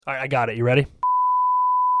All right, I got it. You ready?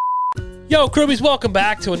 Yo, Crewbies, welcome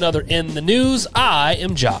back to another In the News. I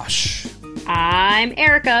am Josh. I'm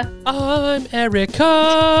Erica. I'm Erica.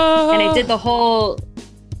 And I did the whole...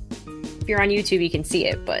 If you're on YouTube, you can see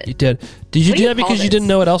it, but... You did. Did you What do do that you call because you this? didn't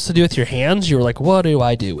know what else to do with your hands? You were like, what do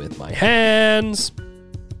I do with my hands?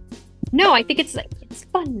 No, I think it's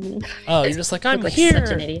fun. Oh, you're just like, I'm like here. such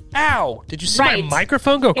an idiot. Ow. Did you see my Right.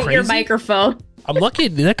 microphone go Hit crazy? your microphone. I'm lucky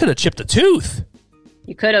that could have chipped a tooth.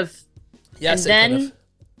 You could have. Yes, And it then could've.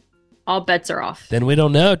 all bets are off. Then we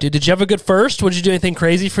don't know. Dude, did you have a good first? Would you do anything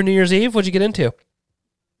crazy for New Year's Eve? What'd you get into?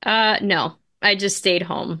 No, I just stayed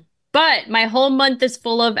home. But my whole month is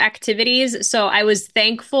full of activities, so I was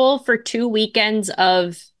thankful for 2 weekends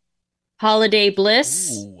of holiday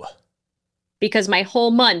bliss Ooh. because my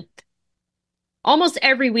whole month, almost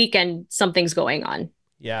every weekend, something's going on.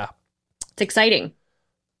 Yeah. It's exciting. It's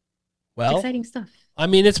Well, exciting stuff. I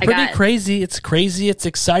mean, it's pretty got- crazy. It's crazy. It's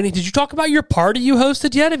exciting. Did you talk about your party you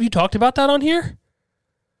hosted yet? Have you talked about that on here?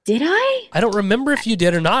 Did I? I don't remember if you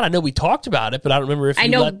did or not. I know we talked about it, but I don't remember if I you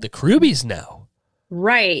know- let the Crewbies know.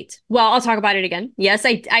 Right. Well, I'll talk about it again. Yes,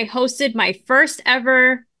 I hosted my first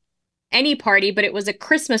ever any party, but it was a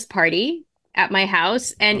Christmas party at my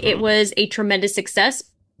house, and it was a tremendous success.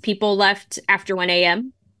 People left after 1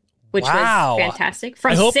 a.m., which Wow. was fantastic. I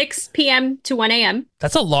From hope- 6 p.m. to 1 a.m.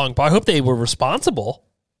 That's a long part. I hope they were responsible.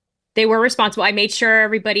 They were responsible. I made sure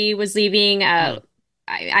everybody was leaving. I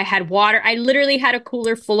had water. I literally had a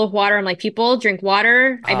cooler full of water. I'm like, people drink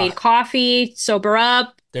water. I made coffee, sober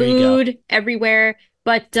up, There you go. food everywhere.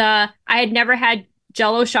 But I had never had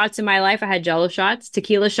Jello shots in my life. I had Jello shots,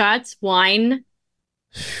 tequila shots, wine.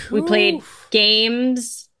 We played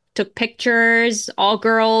games, took pictures, all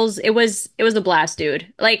girls. It was a blast,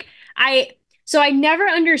 dude. So I never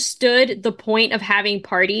understood the point of having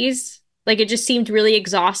parties. Like it just seemed really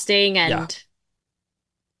exhausting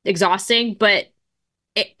but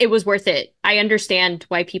it was worth it. I understand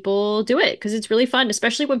why people do it because it's really fun,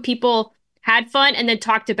 especially when people had fun and then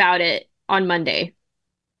talked about it on Monday.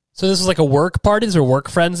 So this was like a work party? These were work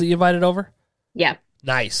friends that you invited over? Yeah.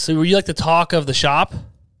 Nice. So were you like the talk of the shop?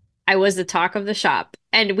 I was the talk of the shop.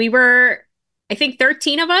 And we were, I think,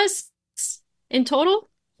 13 of us in total.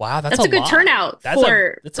 Wow, that's a good lot. turnout That's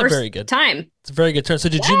for that's a first very good time. It's a very good turn. So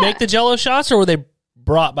did you Yeah. make the Jello shots or were they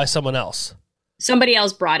brought by someone else? Somebody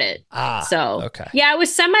else brought it. So, okay. yeah, it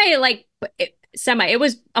was it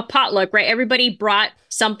was a potluck, right? Everybody brought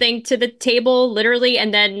something to the table, literally.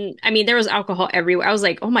 And then, I mean, there was alcohol everywhere. I was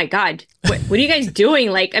like, oh my God, what are you guys doing?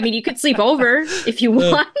 Like, I mean, you could sleep over if you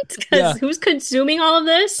want, because yeah. who's consuming all of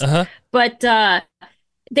this? Uh-huh. But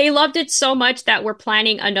they loved it so much that we're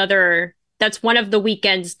planning another. That's one of the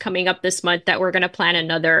weekends coming up this month that we're going to plan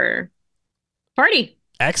another party.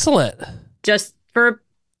 Excellent. Just for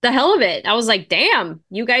the hell of it. I was like, damn,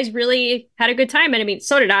 you guys really had a good time. And I mean,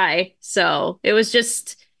 so did I. So it was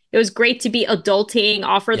great to be adulting,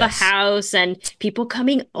 offer the house and people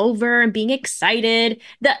coming over and being excited.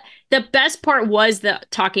 The best part was the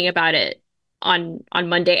talking about it on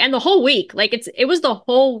Monday and the whole week. Like it was the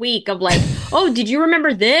whole week of like, oh, did you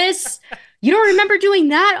remember this? You don't remember doing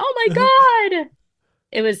that? Oh my God.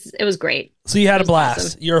 It was great. So you had a blast.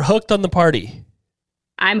 Awesome. You're hooked on the party.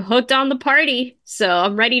 I'm hooked on the party, so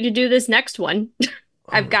I'm ready to do this next one.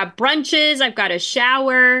 I've got brunches, I've got a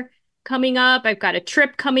shower coming up, I've got a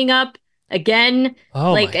trip coming up again.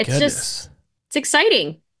 Oh like my it's goodness. it's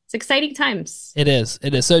exciting. It's exciting times. It is.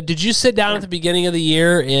 So did you sit down at the beginning of the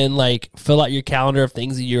year and like fill out your calendar of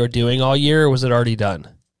things that you were doing all year, or was it already done?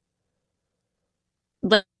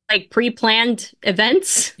 Like pre-planned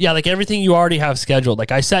events? Yeah, like everything you already have scheduled.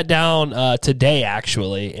 Like I sat down today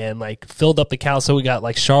actually and like filled up the calendar. So we got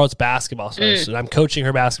like Charlotte's basketball. So I'm coaching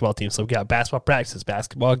her basketball team. So we got basketball practices,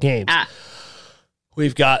 basketball games.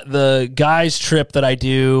 We've got the guys trip that I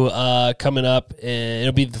do coming up, and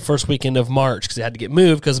it'll be the first weekend of March because it had to get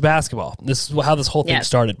moved because of basketball. This is how this whole thing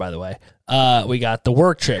started, by the way. We got the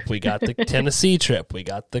work trip. We got the Tennessee trip. We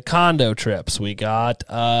got the condo trips. We got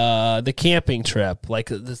the camping trip. Like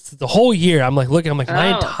the whole year, I'm like, looking, I'm like,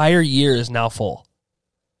 my entire year is now full.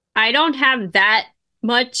 I don't have that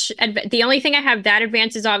much. The only thing I have that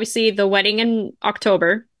advanced is obviously the wedding in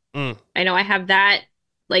October. I know I have that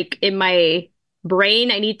like in my brain.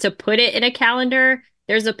 I need to put it in a calendar.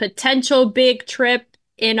 There's a potential big trip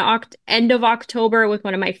in end of October with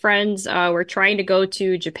one of my friends. We're trying to go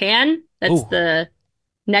to Japan. That's the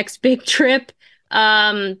next big trip.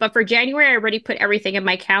 But for January, I already put everything in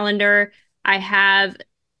my calendar. I have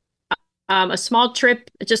a small trip,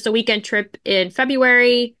 just a weekend trip in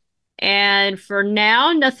February. And for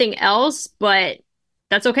now, nothing else, but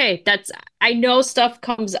that's okay. I know stuff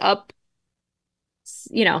comes up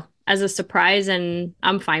as a surprise, and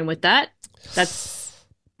I'm fine with that.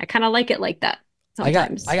 I kind of like it like that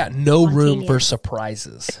sometimes. I got no room for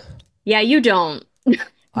surprises. Yeah, you don't.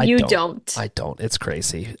 You don't. I don't. It's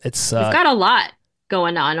crazy. It's You've got a lot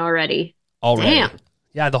going on already. Damn.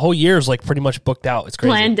 Yeah, the whole year is like pretty much booked out. It's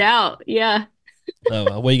crazy. Planned out. Yeah.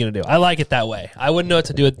 Oh, what are you gonna do? I like it that way. I wouldn't know what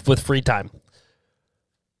to do with free time.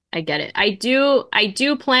 I get it. I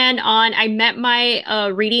do plan on, I met my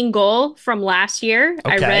reading goal from last year.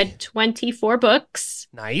 Okay. I read 24 books.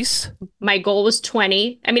 Nice. My goal was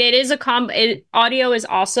 20. I mean, it is audio is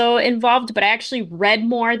also involved, but I actually read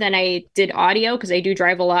more than I did audio because I do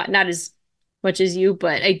drive a lot, not as much as you,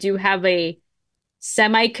 but I do have a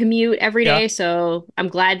semi-commute every day. So I'm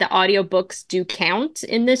glad the audiobooks do count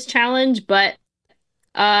in this challenge, but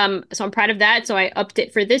so I'm proud of that. So I upped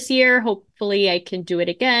it for this year. Hopefully I can do it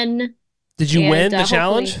again. Did you win the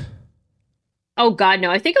challenge? Oh God,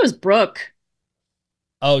 no. I think it was Brooke.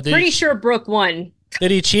 Oh, pretty sure Brooke won.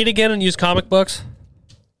 Did he cheat again and use comic books?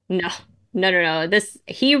 No.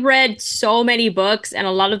 He read so many books, and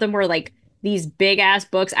a lot of them were like these big ass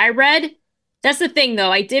books. That's the thing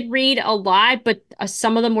though. I did read a lot, but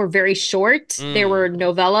some of them were very short. They were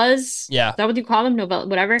novellas. Yeah. Is that what you call them? Novella,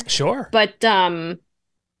 whatever. Sure. But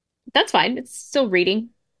that's fine. It's still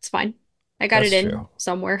reading. It's fine. I got it in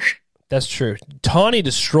somewhere. That's true. Tawny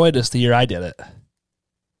destroyed us the year I did it.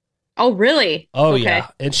 Oh, really? Oh, okay. Yeah.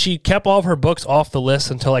 And she kept all of her books off the list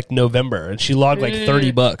until like November, and she logged like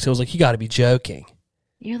 30 books. It was like, you got to be joking.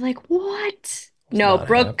 You're like, what? No,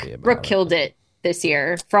 Brooke killed it this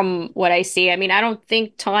year from what I see. I mean, I don't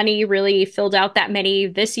think Tawny really filled out that many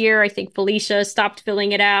this year. I think Felicia stopped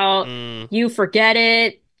filling it out. You forget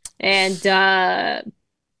it. And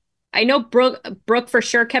I know Brooke for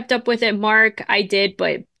sure kept up with it. Mark, I did,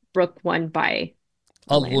 but Brooke won by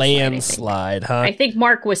a landslide, huh? I think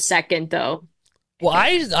Mark was second, though. Well,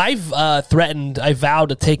 I vowed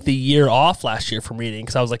to take the year off last year from reading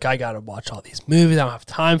because I was like, I got to watch all these movies. I don't have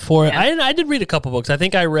time for it. Yeah. I did read a couple books. I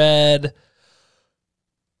think I read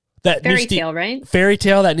that Fairy Tale, right? Fairy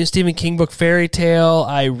Tale, that new Stephen King book, Fairy Tale.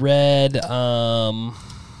 I read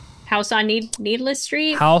House on Needless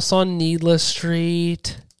Street. House on Needless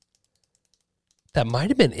Street. That might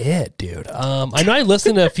have been it, dude. I know I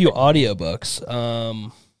listened to a few audiobooks.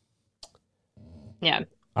 Yeah.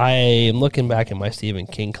 I am looking back at my Stephen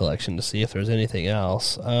King collection to see if there's anything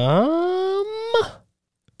else. I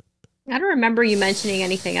don't remember you mentioning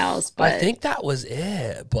anything else, but I think that was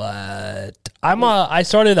it. But I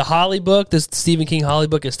started the Holly book. This Stephen King Holly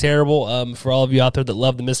book is terrible. For all of you out there that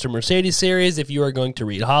love the Mr. Mercedes series, if you are going to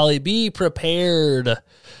read Holly, be prepared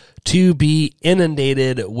to be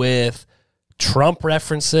inundated with Trump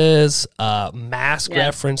references, mask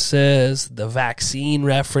references, the vaccine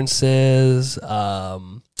references,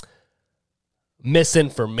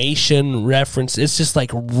 misinformation reference. It's just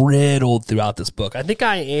like riddled throughout this book. I think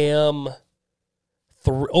I am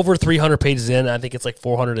over 300 pages in. I think it's like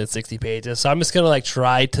 460 pages. So I'm just going to like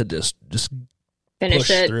try to just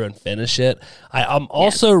push through and finish it. I'm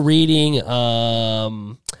also reading,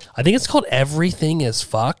 I think it's called Everything is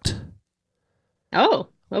Fucked. Oh,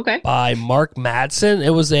 okay. By Mark Madsen.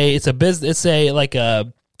 It's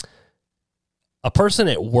a person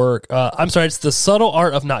at work. It's The Subtle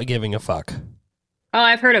Art of Not Giving a Fuck. Oh,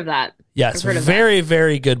 I've heard of that. Yes, very,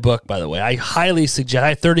 very good book, by the way. I highly suggest. I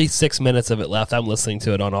have 36 minutes of it left. I'm listening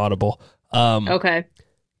to it on Audible. Okay.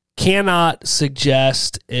 Cannot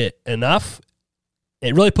suggest it enough.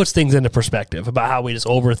 It really puts things into perspective about how we just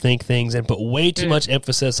overthink things and put way too much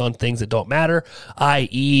emphasis on things that don't matter,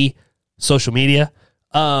 i.e. social media.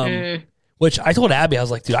 Which I told Abby, I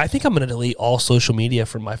was like, dude, I think I'm going to delete all social media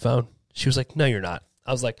from my phone. She was like, no, you're not.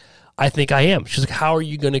 I was like, I think I am. She's like, how are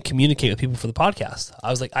you going to communicate with people for the podcast? I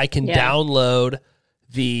was like, I can download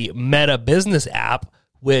the Meta Business app,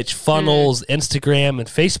 which funnels Instagram and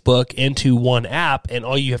Facebook into one app, and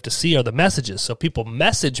all you have to see are the messages. So people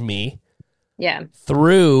message me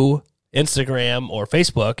through Instagram or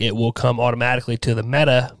Facebook. It will come automatically to the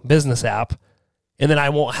Meta Business app, and then I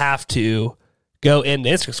won't have to go into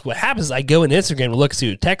Instagram. What happens is I go into Instagram to look, see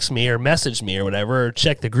who texts me or message me or whatever, or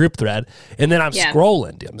check the group thread, and then I'm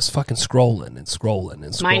scrolling. Dude, I'm just fucking scrolling and scrolling and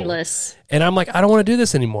scrolling. Mindless. And I'm like, I don't want to do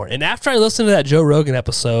this anymore. And after I listened to that Joe Rogan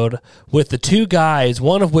episode with the two guys,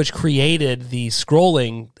 one of which created the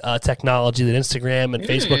scrolling technology that Instagram and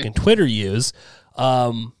Facebook and Twitter use,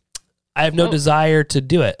 I have no desire to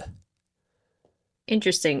do it.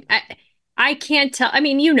 Interesting. I can't tell. I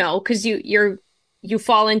mean, because you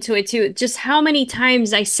fall into it too. Just how many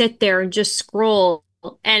times I sit there and just scroll,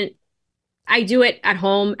 and I do it at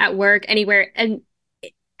home, at work, anywhere. And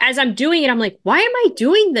as I'm doing it, I'm like, why am I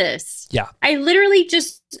doing this? Yeah. I literally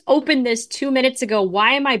just opened this 2 minutes ago.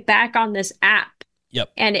 Why am I back on this app?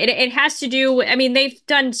 Yep. And it has to do, I mean, they've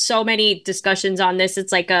done so many discussions on this.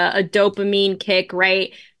 It's like a dopamine kick,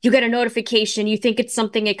 right? You get a notification, you think it's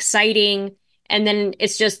something exciting, and then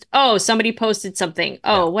it's just, oh, somebody posted something.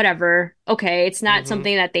 Oh, whatever. Okay, it's not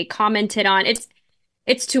something that they commented on.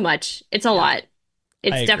 It's too much. It's a lot.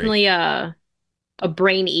 It's definitely a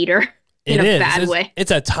brain eater in a bad way.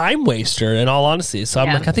 It's a time waster, in all honesty. So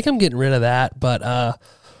I'm like, I think I'm getting rid of that. But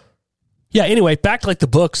yeah, anyway, back to like the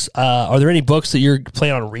books. Are there any books that you're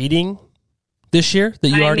planning on reading this year that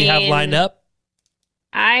you already have lined up?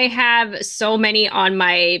 I have so many on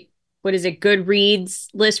my, Goodreads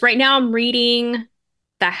list. Right now I'm reading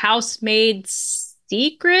The Housemaid's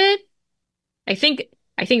Secret. I think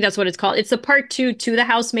that's what it's called. It's the part 2 to The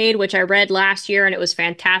Housemaid, which I read last year and it was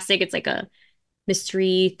fantastic. It's like a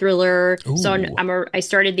mystery thriller. Ooh. So I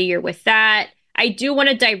started the year with that. I do want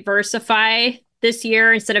to diversify this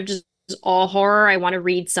year instead of just all horror. I want to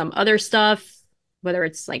read some other stuff, whether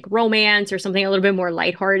it's like romance or something a little bit more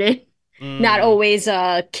lighthearted, not always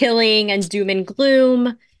killing and doom and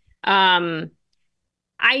gloom.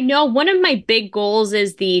 I know one of my big goals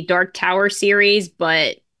is the Dark Tower series,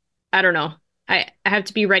 but I don't know. I have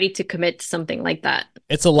to be ready to commit to something like that.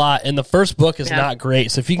 It's a lot, and the first book is not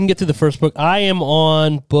great. So if you can get through the first book, I am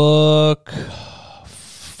on book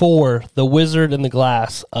 4, The Wizard and the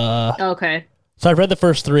Glass. Okay. So I've read the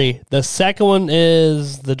first 3. The second one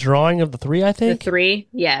is The Drawing of the Three, I think. The 3,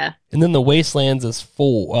 yeah. And then The Wastelands is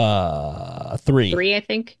 4, 3. 3, I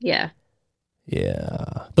think, yeah.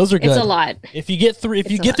 Yeah, those are good. It's a lot. If you get through,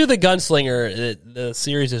 through the Gunslinger, the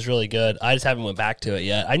series is really good. I just haven't went back to it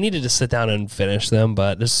yet. I needed to sit down and finish them,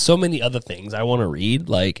 but there's so many other things I want to read.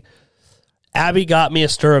 Like Abby got me A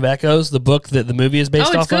Stir of Echoes, the book that the movie is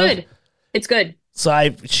based off of. It's good. So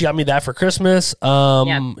she got me that for Christmas.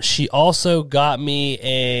 She also got me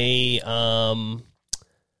a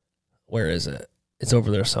where is it? It's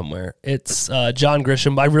over there somewhere. It's John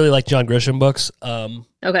Grisham. I really like John Grisham books.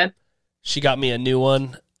 Okay. She got me a new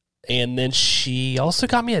one, and then she also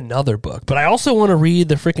got me another book. But I also want to read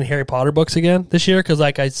the freaking Harry Potter books again this year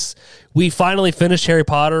because we finally finished Harry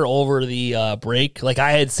Potter over the break. Like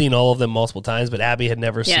I had seen all of them multiple times, but Abby had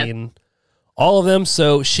never seen all of them.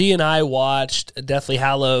 So she and I watched Deathly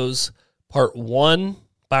Hallows Part 1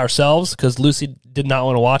 by ourselves because Lucy did not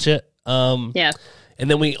want to watch it. And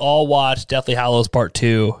then we all watched Deathly Hallows Part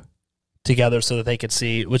 2 together so that they could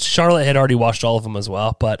see, which Charlotte had already watched all of them as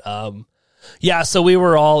well. But yeah, so we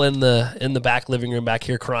were all in the back living room back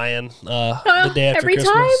here crying the day after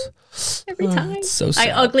Christmas. Every time. It's so sad.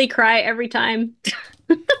 I ugly cry every time.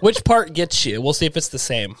 Which part gets you? We'll see if it's the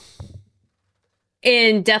same.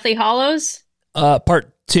 In Deathly Hallows?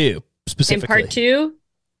 Part 2, specifically. In Part 2?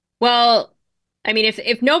 Well, I mean,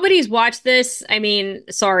 if nobody's watched this, I mean,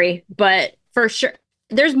 sorry, but for sure,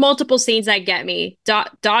 there's multiple scenes that get me.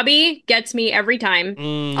 Dobby gets me every time.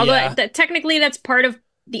 Although technically that's part of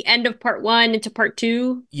the end of Part 1 into Part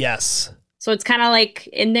 2. Yes. So it's kind of like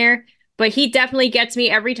in there. But he definitely gets me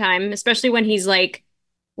every time, especially when he's like,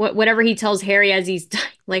 whatever he tells Harry as he's dying,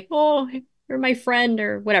 like, oh, you're my friend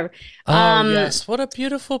or whatever. Yes. What a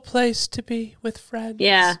beautiful place to be with friends.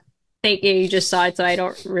 Yeah. Thank you. You just saw it, so I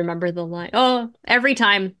don't remember the line. Oh, every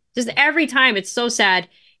time. Just every time. It's so sad.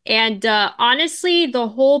 And honestly, the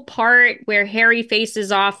whole part where Harry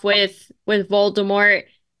faces off with Voldemort,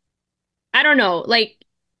 I don't know, like,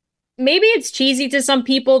 maybe it's cheesy to some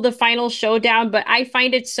people, the final showdown, but I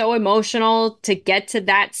find it so emotional to get to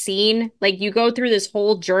that scene. Like, you go through this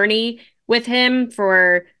whole journey with him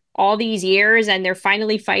for all these years, and they're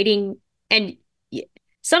finally fighting. And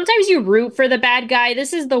sometimes you root for the bad guy.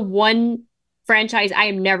 This is the one franchise I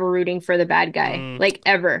am never rooting for the bad guy, like,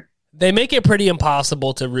 ever. They make it pretty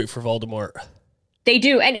impossible to root for Voldemort. They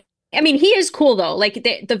do. And I mean, he is cool, though. Like,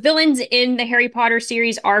 the villains in the Harry Potter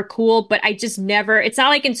series are cool, but I just never... It's not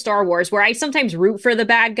like in Star Wars, where I sometimes root for the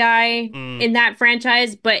bad guy in that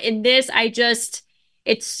franchise. But in this,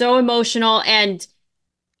 it's so emotional. And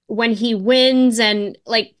when he wins and,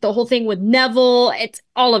 like, the whole thing with Neville, it's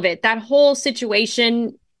all of it. That whole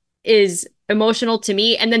situation is emotional to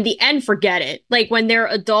me. And then the end, forget it. Like, when they're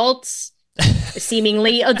adults...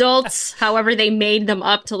 seemingly adults, however they made them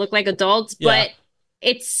up to look like adults, but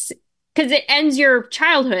it's because it ends your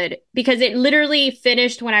childhood, because it literally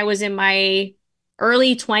finished when I was in my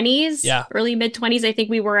early 20s, early mid 20s. I think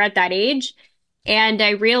we were at that age. And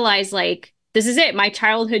I realized, like, this is it. My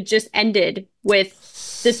childhood just ended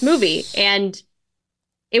with this movie. And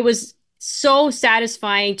it was so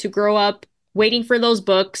satisfying to grow up waiting for those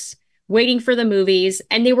books, waiting for the movies,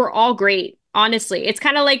 and they were all great. honestly. It's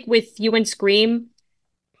kind of like with you and Scream.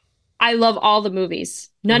 I love all the movies.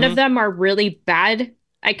 None of Hmm. them are really bad.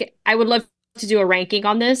 I would love to do a ranking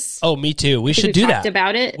on this Oh, me too. We because should we've do talked that.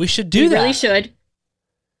 about it. We should We do really that. should.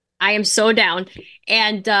 I am so down.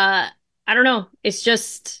 And I don't know. It's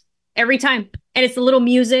just every time. And it's the little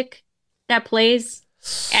music that plays.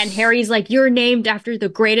 And Harry's like, "You're named after the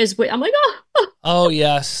greatest I'm like, oh, Oh,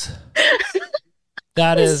 yes.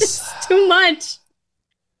 That it's is just too much.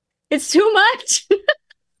 It's too much.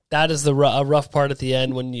 that is a rough part at the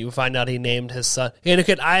end when you find out he named his son. And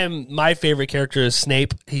again, my favorite character is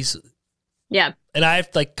Snape. Yeah. And I've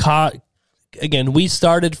like caught again. We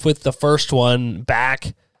started with the first one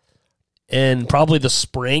back in probably the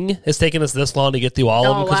spring. It's taken us this long to get through all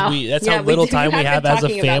of them because wow. that's Yeah, how little time we have have been as a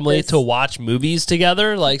talking about family this. to watch movies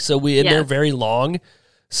together. Like and Yeah. they're very long.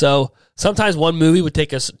 So sometimes one movie would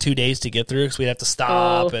take us 2 days to get through because we'd have to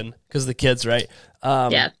stop and because the kids, right?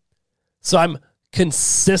 Yeah. So I'm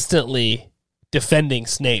consistently defending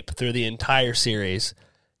Snape through the entire series.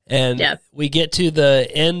 And Yeah. we get to the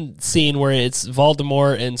end scene where it's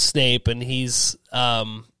Voldemort and Snape, and he's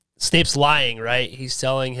Snape's lying, right? He's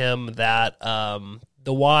telling him that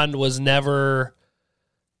the wand was never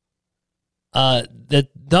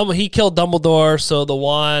he killed Dumbledore, so the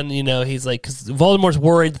wand, he's like, because Voldemort's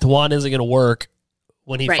worried that the wand isn't going to work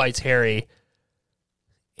when he fights Harry,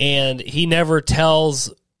 and he never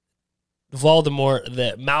tells Voldemort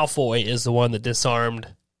that Malfoy is the one that disarmed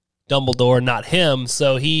Dumbledore, not him.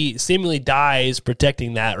 So he seemingly dies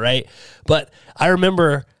protecting that, right? But I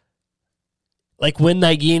remember, like, when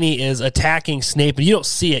Nagini is attacking Snape, and you don't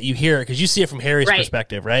see it, you hear it, because you see it from Harry's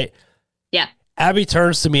perspective, right? Yeah. Abby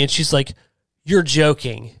turns to me, and she's like, "You're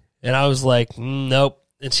joking." And I was like, "Nope."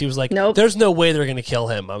 And she was like, "Nope. There's no way they're going to kill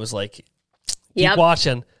him." I was like, keep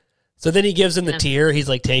watching. So then he gives him the tear. He's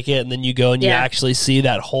like, "Take it." And then you go and you actually see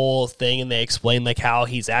that whole thing. And they explain like how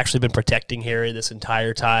he's actually been protecting Harry this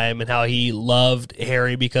entire time and how he loved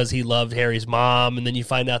Harry because he loved Harry's mom. And then you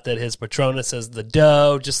find out that his Patronus is the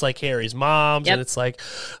doe, just like Harry's mom's. And it's like,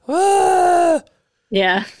 ah.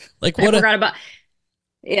 Yeah. Like I forgot about.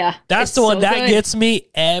 Yeah. That's the one that gets me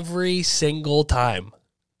every single time.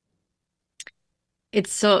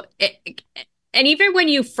 It's so, and even when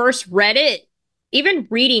you first read it, even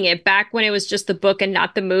reading it back when it was just the book and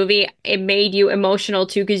not the movie, it made you emotional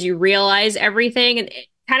too because you realize everything. And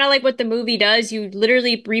kind of like what the movie does, you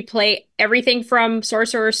literally replay everything from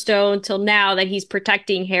Sorcerer's Stone till now that he's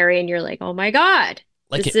protecting Harry, and you're like, oh my God.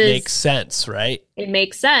 Like it makes sense, right? It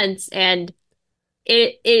makes sense. And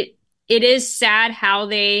it is sad how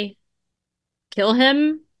they kill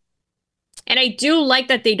him. And I do like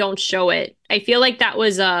that they don't show it. I feel like that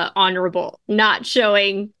was honorable, not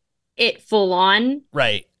showing it full on.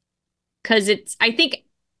 Right. Because I think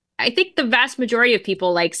the vast majority of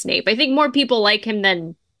people like Snape. I think more people like him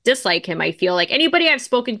than dislike him. I feel like anybody I've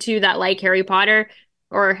spoken to that like Harry Potter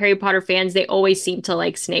or Harry Potter fans, they always seem to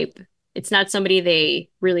like Snape. It's not somebody they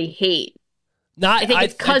really hate. I think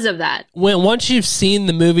it's because of that. Once you've seen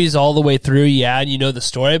the movies all the way through, and you know the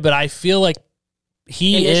story, but I feel like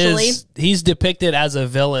he's depicted as a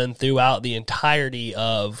villain throughout the entirety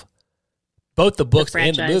of both the books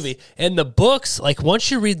and the movie. And the books, like once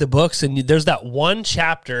you read the books, and there's that one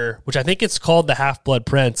chapter, which I think it's called The Half-Blood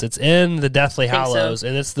Prince. It's in the Deathly Hallows,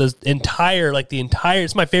 and it's the entire,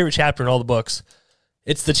 it's my favorite chapter in all the books.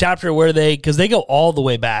 It's the chapter where because they go all the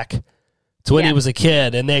way back to when he was a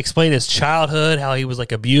kid, and they explain his childhood, how he was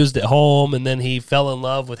like abused at home, and then he fell in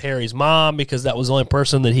love with Harry's mom because that was the only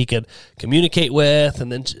person that he could communicate with,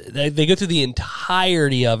 and then they go through the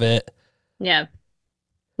entirety of it. Yeah,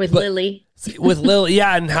 with Lily. With Lily,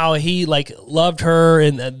 and how he like loved her,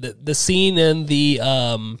 and the scene in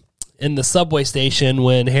the subway station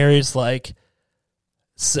when Harry's like,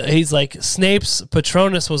 he's like, Snape's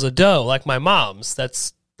Patronus was a doe, like my mom's.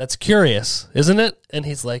 That's curious, isn't it? And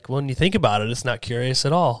he's like, well, when you think about it, it's not curious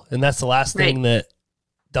at all. And that's the last thing that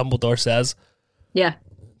Dumbledore says. Yeah.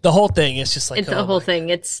 The whole thing is just like... It's the whole thing.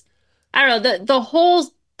 It's... I don't know. The whole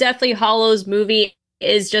Deathly Hallows movie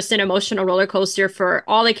is just an emotional roller coaster for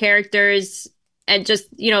all the characters and just,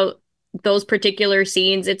 those particular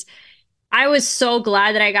scenes. I was so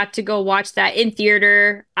glad that I got to go watch that in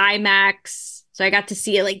theater, IMAX. So I got to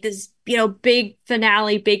see it like this, big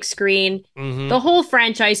finale, big screen. Mm-hmm. The whole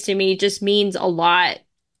franchise to me just means a lot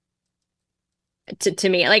to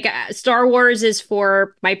me. Like Star Wars is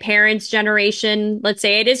for my parents' generation. Let's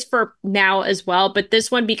say it is for now as well. But this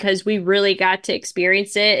one, because we really got to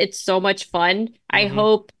experience it, it's so much fun. Mm-hmm. I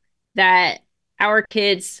hope that our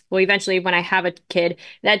kids, well, eventually when I have a kid,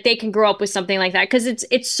 that they can grow up with something like that. Because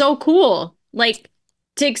it's so cool. Like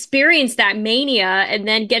to experience that mania and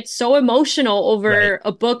then get so emotional over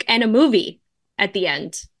a book and a movie at the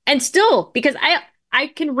end. And still, because I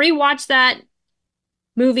can rewatch that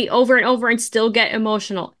movie over and over and still get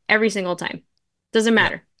emotional every single time. Doesn't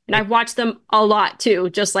matter. Yeah. And I've watched them a lot too,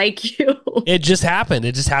 just like you. It just happened.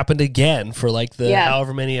 It just happened again for like the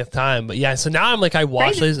however many of time. But yeah, so now I'm like, I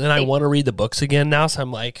watch these and I want to read the books again now. So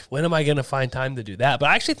I'm like, when am I going to find time to do that? But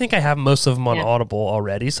I actually think I have most of them on Audible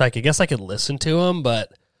already. So I guess I could listen to them,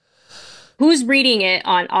 but. Who's reading it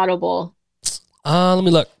on Audible? Let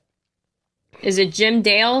me look. Is it Jim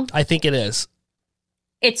Dale? I think it is.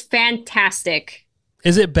 It's fantastic.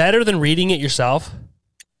 Is it better than reading it yourself?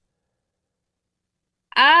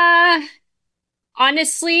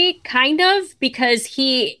 Honestly, kind of, because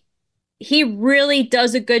he really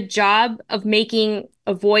does a good job of making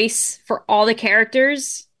a voice for all the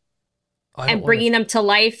characters and bringing them to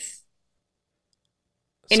life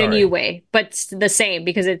in a new way, but the same,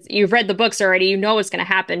 because you've read the books already, you know what's going to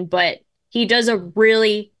happen, but he does a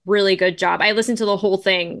really, really good job. I listened to the whole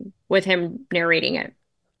thing with him narrating it.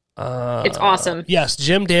 It's awesome. Yes,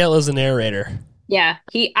 Jim Dale is the narrator. Yeah,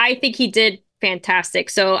 I think he did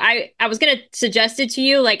fantastic. So I was going to suggest it to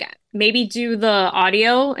you, like maybe do the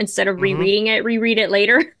audio instead of rereading it, reread it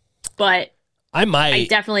later. But I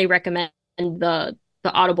definitely recommend the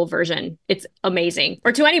Audible version. It's amazing.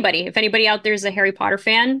 Or to anybody, if anybody out there is a Harry Potter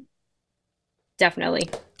fan, definitely.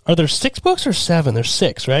 Are there 6 books or 7? There's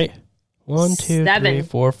 6, right? 1, 2, 3,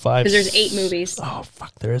 4, 5. Because there's 8 movies. Oh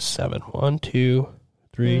fuck, there is 7. 1, 2,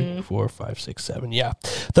 3, 4, 5, 6, 7. Yeah.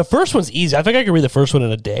 The first one's easy. I think I could read the first one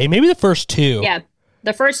in a day. Maybe the first 2. Yeah.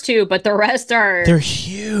 The first 2, but the rest are... They're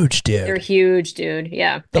huge, dude. They're huge, dude.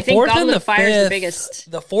 Yeah. I think Goblet of Fire is the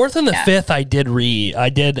biggest. The 4th and the 5th I did read. I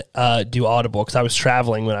did do Audible because I was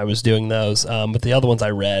traveling when I was doing those. But the other ones I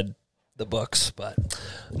read the books. But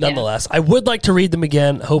nonetheless, I would like to read them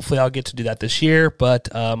again. Hopefully I'll get to do that this year. But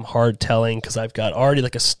hard telling because I've got already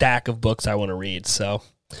like a stack of books I want to read. So...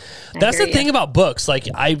 That's the thing about books. Like,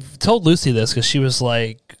 I've told Lucy this because she was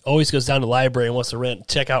like, always goes down to the library and wants to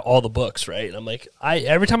check out all the books, right? And I'm like,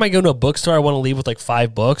 every time I go to a bookstore, I want to leave with like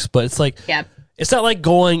 5 books, but it's like, it's not like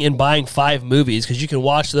going and buying 5 movies because you can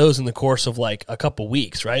watch those in the course of like a couple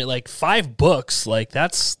weeks, right? Like 5 books, like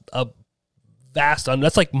that's a vast,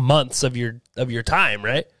 that's like months of your time,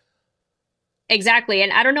 right? Exactly.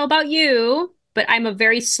 And I don't know about you, but I'm a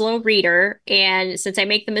very slow reader. And since I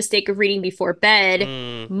make the mistake of reading before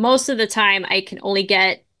bed, most of the time I can only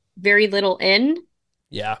get very little in.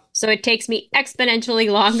 Yeah. So it takes me exponentially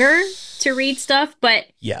longer to read stuff, but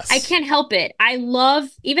yes, I can't help it.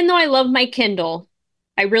 Even though I love my Kindle,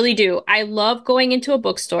 I really do. I love going into a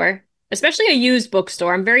bookstore, especially a used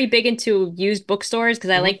bookstore. I'm very big into used bookstores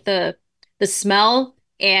because I like the smell.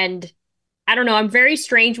 And I don't know, I'm very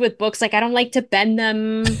strange with books. Like, I don't like to bend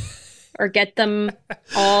them or get them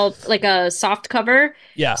all like a soft cover.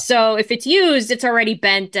 Yeah. So if it's used, it's already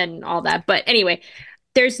bent and all that. But anyway,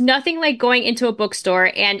 there's nothing like going into a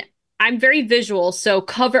bookstore, and I'm very visual. So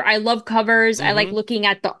I love covers. I like looking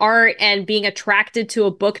at the art and being attracted to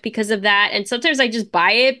a book because of that. And sometimes I just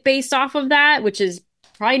buy it based off of that, which is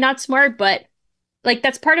probably not smart, but like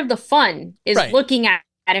that's part of the fun is looking at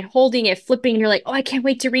it, holding it, flipping, and you're like, oh, I can't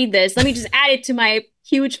wait to read this. Let me just add it to my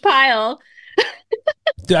huge pile.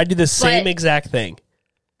 Dude, I do the same exact thing.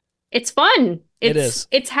 It's fun. It is.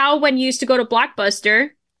 It's how when you used to go to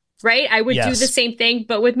Blockbuster, right? I would do the same thing,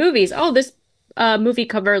 but with movies. Oh, this movie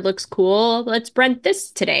cover looks cool. Let's rent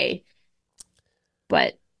this today.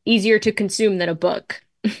 But easier to consume than a book.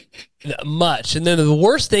 Much. And then the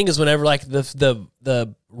worst thing is whenever like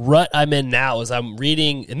the rut I'm in now is I'm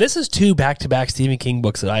reading, and this is 2 back-to-back Stephen King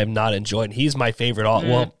books that I have not enjoyed. He's my favorite.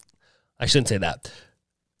 Well, I shouldn't say that.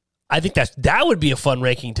 I think that would be a fun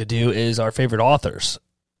ranking to do is our favorite authors.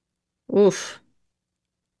 Oof.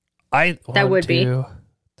 That would be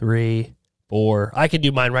 3, 4. I could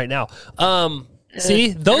do mine right now.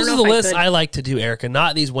 See, those are the lists I like to do, Erica,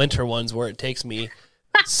 not these winter ones where it takes me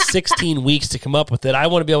 16 weeks to come up with it. I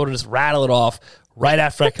want to be able to just rattle it off right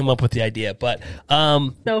after I come up with the idea. But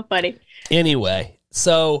so funny. Anyway,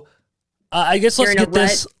 so I guess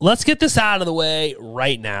let's get this out of the way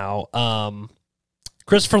right now.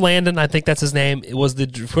 Christopher Landon, I think that's his name. It was the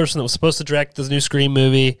person that was supposed to direct this new Scream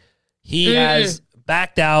movie. He has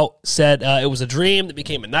backed out, said it was a dream that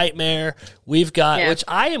became a nightmare. We've got, which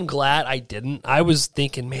I am glad I didn't. I was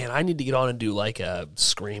thinking, man, I need to get on and do like a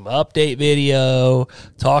Scream update video,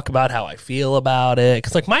 talk about how I feel about it.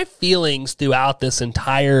 Because like my feelings throughout this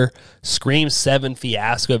entire Scream 7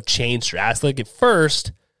 fiasco have changed drastically. At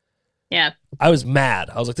first, Yeah. I was mad.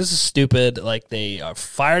 I was like, this is stupid. Like, they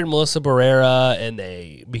fired Melissa Barrera,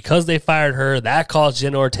 and because they fired her, that caused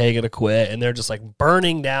Jenna Ortega to quit, and they're just like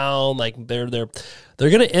burning down. Like, they're going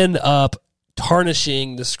to end up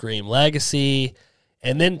tarnishing the Scream legacy.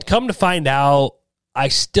 And then come to find out, I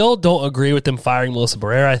still don't agree with them firing Melissa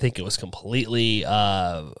Barrera. I think it was completely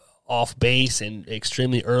off base and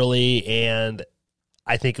extremely early, and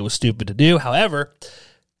I think it was stupid to do. However,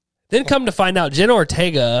 then come to find out, Jenna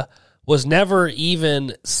Ortega was never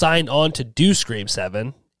even signed on to do Scream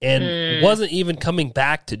 7 and wasn't even coming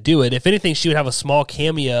back to do it. If anything, she would have a small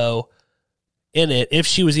cameo in it if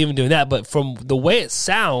she was even doing that. But from the way it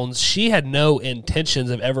sounds, she had no intentions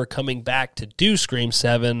of ever coming back to do Scream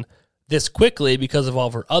 7 this quickly because of all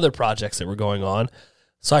of her other projects that were going on.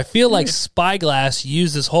 So I feel like Spyglass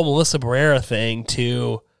used this whole Melissa Barrera thing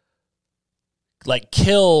to like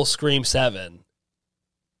kill Scream 7,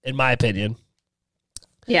 in my opinion.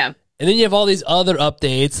 Yeah. And then you have all these other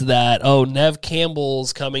updates that, Neve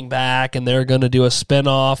Campbell's coming back, and they're going to do a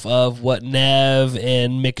spinoff of what Neve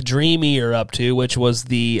and McDreamy are up to, which was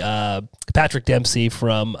the Patrick Dempsey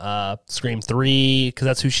from Scream 3, because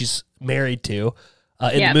that's who she's married to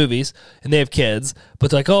in the movies, and they have kids. But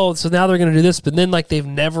they're like, so now they're going to do this, but then like they've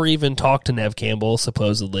never even talked to Neve Campbell,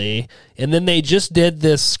 supposedly. And then they just did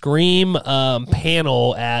this Scream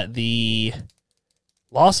panel at the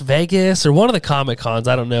Las Vegas or one of the Comic Cons.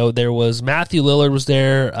 I don't know. There was Matthew Lillard was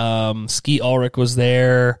there. Skeet Ulrich was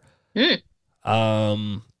there. Dermot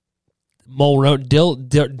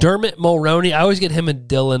Mulroney. I always get him and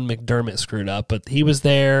Dylan McDermott screwed up, but he was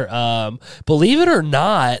there. Believe it or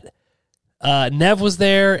not, Neve was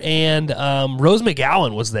there, and Rose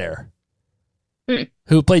McGowan was there,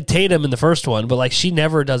 who played Tatum in the first one, but like she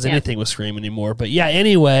never does anything with Scream anymore. But yeah,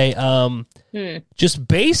 anyway, just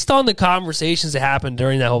based on the conversations that happened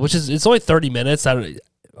during that whole, it's only 30 minutes.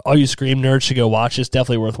 All you Scream nerds should go watch this.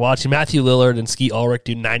 Definitely worth watching. Matthew Lillard and Skeet Ulrich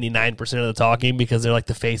do 99% of the talking because they're like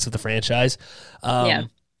the face of the franchise.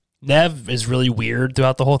 Neve is really weird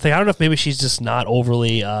throughout the whole thing. I don't know if maybe she's just not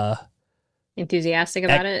overly enthusiastic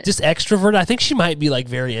about it. Just extroverted. I think she might be like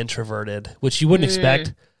very introverted, which you wouldn't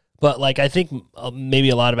expect. But like I think maybe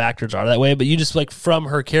a lot of actors are that way. But you just like from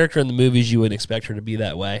her character in the movies, you wouldn't expect her to be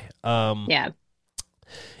that way.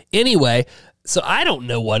 Anyway, so I don't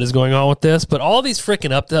know what is going on with this, but all these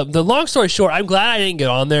freaking the long story short, I'm glad I didn't get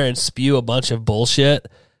on there and spew a bunch of bullshit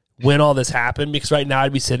when all this happened, because right now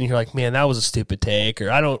I'd be sitting here like, man, that was a stupid take,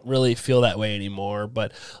 or I don't really feel that way anymore.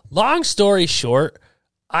 But long story short,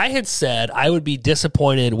 I had said I would be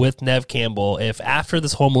disappointed with Neve Campbell if after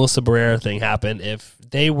this whole Melissa Barrera thing happened, if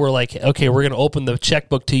they were like, okay, we're going to open the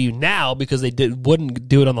checkbook to you now, because they wouldn't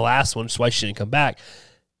do it on the last one, which is why she didn't come back.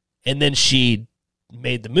 And then she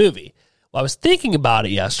made the movie. Well, I was thinking about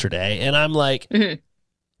it yesterday, and I'm like,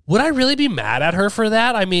 would I really be mad at her for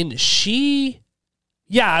that? I mean,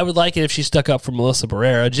 I would like it if she stuck up for Melissa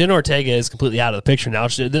Barrera. Jen Ortega is completely out of the picture now.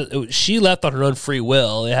 She left on her own free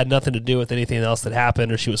will. It had nothing to do with anything else that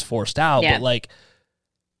happened, or she was forced out. But like,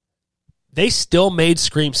 they still made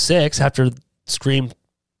Scream 6 after Scream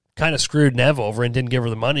kind of screwed Neve over and didn't give her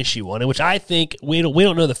the money she wanted, which I think we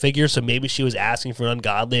don't know the figure, so maybe she was asking for an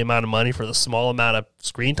ungodly amount of money for the small amount of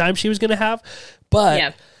screen time she was going to have.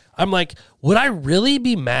 But I'm like, would I really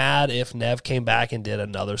be mad if Neve came back and did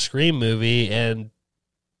another Scream movie and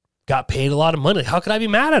got paid a lot of money? How could I be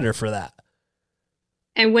mad at her for that?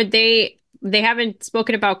 And would they haven't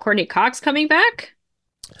spoken about Courtney Cox coming back?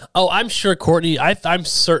 Oh, I'm sure Courtney, I'm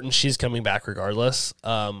certain she's coming back regardless.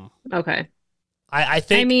 Okay. I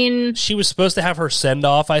think she was supposed to have her send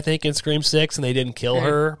off, I think, in Scream 6, and they didn't kill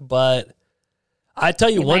her. But I tell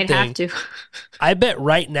you one thing, I bet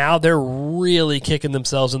right now they're really kicking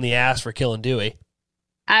themselves in the ass for killing Dewey.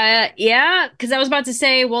 Yeah, because I was about to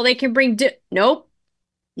say, well, they can bring Nope,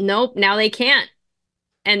 now they can't.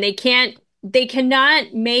 And they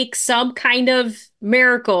cannot make some kind of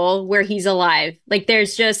miracle where he's alive. Like,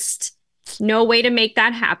 there's just no way to make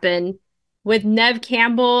that happen. With Neve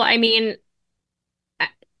Campbell, I mean,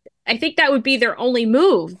 I think that would be their only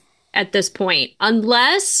move at this point,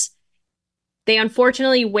 unless they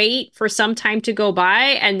unfortunately wait for some time to go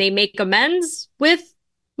by and they make amends with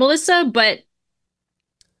Melissa. But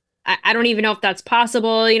I don't even know if that's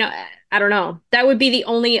possible. You know, I don't know. That would be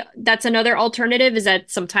that's another alternative, is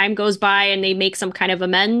that some time goes by and they make some kind of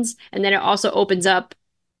amends. And then it also opens up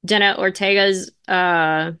Jenna Ortega's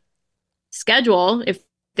schedule if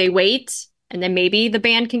they wait, and then maybe the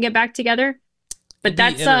band can get back together. But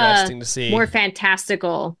that's interesting to see. More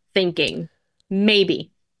fantastical thinking.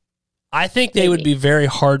 Maybe. I think they would be very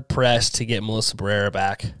hard pressed to get Melissa Barrera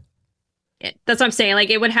back. That's what I'm saying.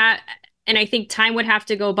 Like, it would have, and I think time would have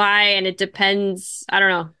to go by, and it depends. I don't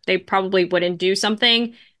know. They probably wouldn't do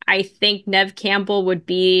something. I think Nev Campbell would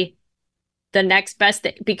be the next best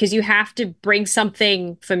because you have to bring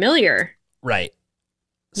something familiar. Right.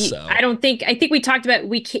 So I think we talked about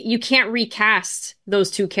you can't recast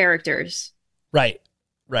those two characters. Right.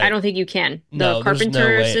 Right. I don't think you can. No, the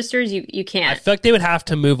Carpenter no sisters, you can't. I feel like they would have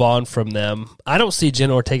to move on from them. I don't see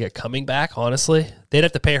Jenna Ortega coming back, honestly. They'd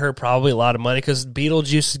have to pay her probably a lot of money because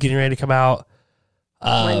Beetlejuice is getting ready to come out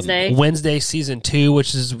Wednesday season 2,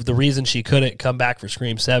 which is the reason she couldn't come back for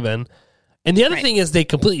Scream 7. And the other thing is they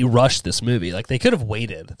completely rushed this movie. Like, they could have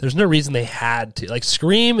waited. There's no reason they had to. Like,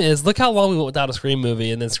 Scream is, look how long we went without a Scream movie,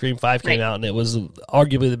 and then Scream 5 came out, and it was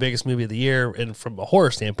arguably the biggest movie of the year and from a horror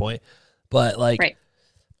standpoint. But, like,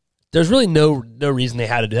 there's really no reason they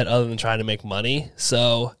had to do that other than trying to make money.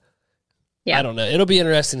 So, I don't know. It'll be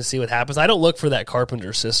interesting to see what happens. I don't look for that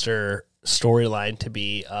Carpenter sister storyline to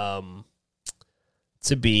be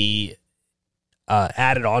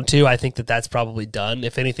added onto. I think that's probably done.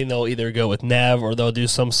 If anything, they'll either go with Nev or they'll do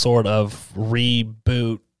some sort of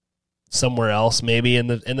reboot somewhere else, maybe in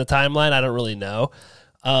the timeline. I don't really know.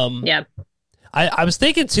 I was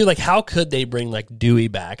thinking too, like, how could they bring like Dewey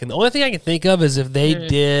back? And the only thing I can think of is if they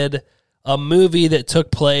did a movie that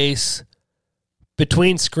took place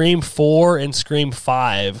between Scream 4 and Scream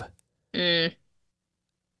 5. But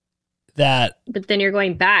then you're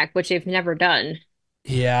going back, which they've never done.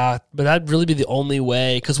 Yeah, but that'd really be the only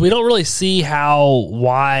way, because we don't really see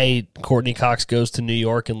why Courtney Cox goes to New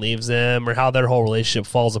York and leaves them, or how their whole relationship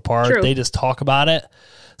falls apart. True. They just talk about it.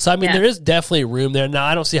 So, I mean, there is definitely room there. Now,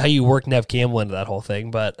 I don't see how you work Nev Campbell into that whole thing,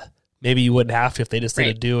 but maybe you wouldn't have to if they just did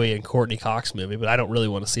a Dewey and Courtney Cox movie, but I don't really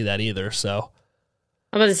want to see that either, so.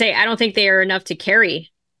 I'm about to say, I don't think they are enough to carry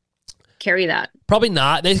that. Probably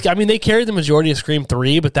not. They carried the majority of Scream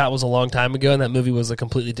 3, but that was a long time ago, and that movie was a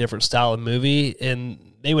completely different style of movie, and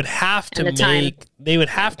they would have to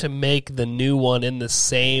make the new one in the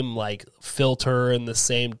same like filter and the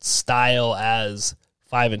same style as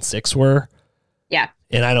 5 and 6 were. Yeah.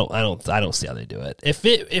 And I don't see how they do it. If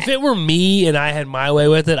it were me and I had my way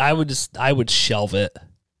with it, I would shelve it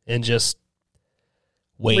and just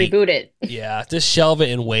wait. Reboot it. Yeah, just shelve it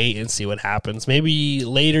and wait and see what happens. Maybe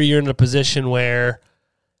later you're in a position where,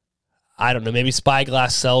 I don't know, maybe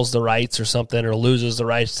Spyglass sells the rights or something, or loses the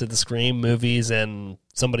rights to the Scream movies and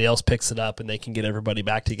somebody else picks it up and they can get everybody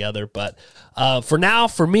back together. But for now,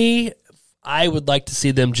 for me, I would like to see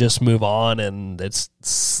them just move on and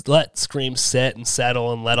let Scream sit and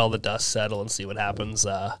settle and let all the dust settle and see what happens.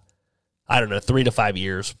 I don't know, 3 to 5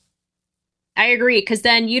 years. I agree, because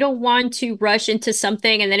then you don't want to rush into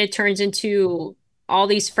something and then it turns into all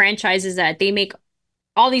these franchises that they make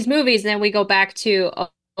all these movies, and then we go back to,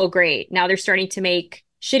 oh great, now they're starting to make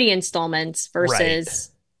shitty installments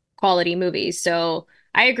versus quality movies. So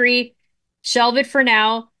I agree, shelve it for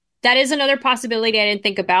now. That is another possibility I didn't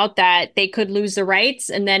think about, that they could lose the rights,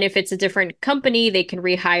 and then if it's a different company, they can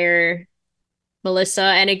rehire Melissa.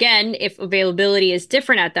 And again, if availability is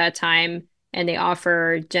different at that time, and they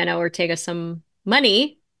offer Jenna Ortega some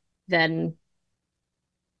money, then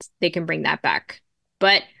they can bring that back.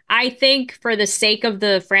 But I think for the sake of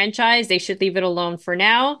the franchise, they should leave it alone for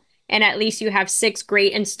now. And at least you have 6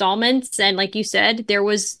 great installments. And like you said, there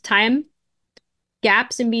was time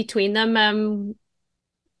gaps in between them.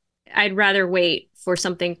 I'd rather wait for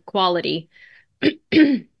something quality.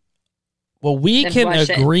 Well, we can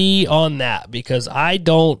agree on that, because I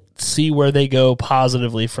don't see where they go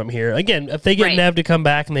positively from here. Again, if they get Nev to come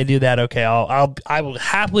back and they do that, okay, I will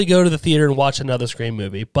happily go to the theater and watch another Scream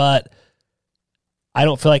movie, but I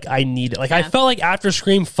don't feel like I need it. Like, I felt like after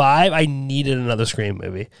Scream 5, I needed another Scream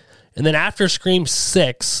movie. And then after Scream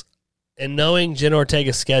 6, and knowing Jenna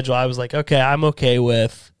Ortega's schedule, I was like, okay, I'm okay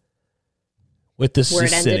with this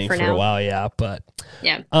just sitting for a while, but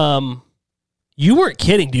you weren't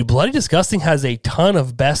kidding, dude. Bloody Disgusting has a ton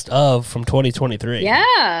of best of from 2023.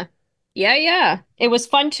 Yeah. It was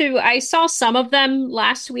fun I saw some of them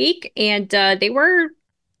last week, and they were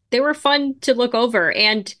fun to look over.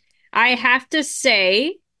 And I have to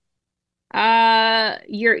say, you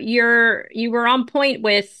were on point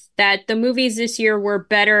with that. The movies this year were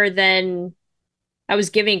better than I was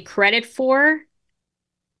giving credit for.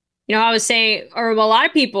 You know, I was saying, or a lot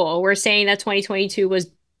of people were saying that 2022 was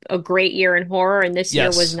a great year in horror, and this year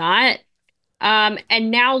was not.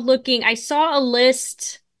 And now looking, I saw a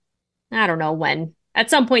list, I don't know when, at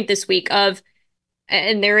some point this week,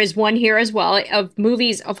 and there is one here as well,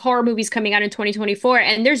 of horror movies coming out in 2024,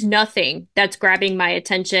 and there's nothing that's grabbing my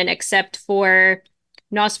attention except for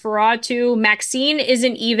Nosferatu. Maxine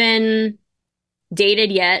isn't even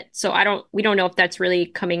dated yet, so we don't know if that's really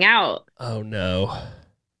coming out. Oh no.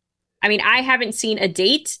 I mean, I haven't seen a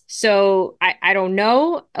date, so I don't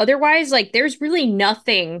know. Otherwise, like there's really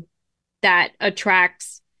nothing that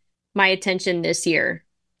attracts my attention this year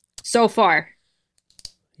so far.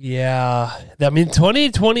 Yeah. I mean,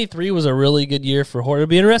 2023 was a really good year for horror. It'd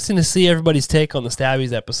be interesting to see everybody's take on the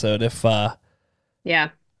Stabbies episode. If, yeah.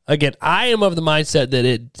 Again, I am of the mindset that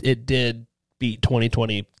it did beat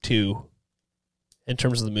 2022 in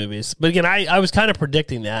terms of the movies. But again, I was kind of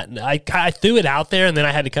predicting that. And I threw it out there, and then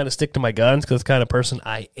I had to kind of stick to my guns because the kind of person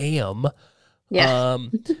I am. Yeah.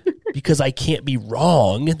 Because I can't be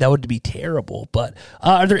wrong. That would be terrible. But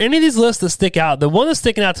are there any of these lists that stick out? The one that's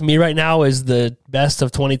sticking out to me right now is the best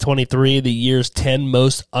of 2023, the year's 10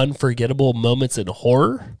 most unforgettable moments in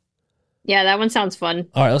horror. Yeah, that one sounds fun.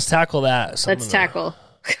 All right, let's tackle that. Let's tackle.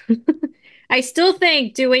 I still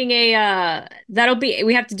think doing we have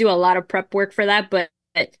to do a lot of prep work for that, but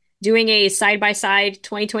doing a side-by-side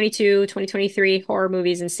 2022, 2023 horror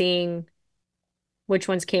movies and seeing which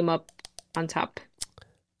ones came up on top.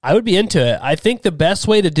 I would be into it. I think the best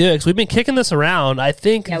way to do it, because we've been kicking this around, I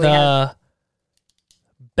think the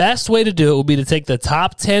best way to do it would be to take the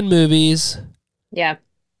top 10 movies,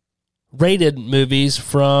 rated movies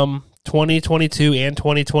from 2022 and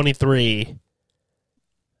 2023,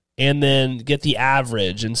 and then get the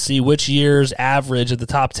average and see which year's average of the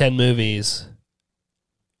top 10 movies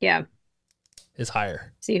is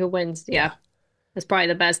higher. See who wins. Yeah. That's probably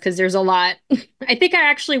the best because there's a lot. I think I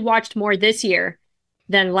actually watched more this year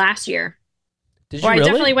than last year. Did you really? I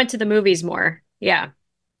definitely went to the movies more. Yeah.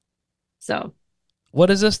 So. What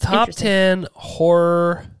is this? Top 10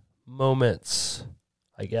 horror moments,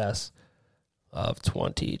 I guess, of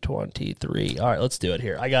 2023. All right, let's do it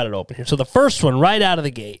here. I got it open here. So the first one right out of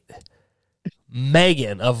the gate.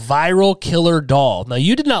 Megan, a viral killer doll. Now,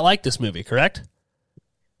 you did not like this movie, correct?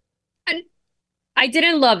 I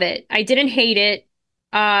didn't love it. I didn't hate it.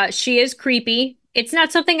 She is creepy. It's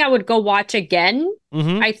not something I would go watch again.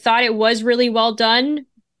 Mm-hmm. I thought it was really well done,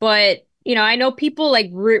 but I know people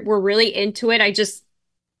like were really into it. I just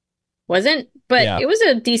wasn't. But it was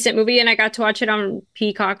a decent movie, and I got to watch it on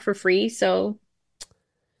Peacock for free, so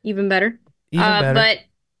even better. But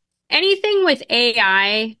anything with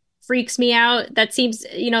AI freaks me out. That seems,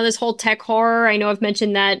 this whole tech horror, I know I've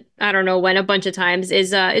mentioned that, I don't know when, a bunch of times,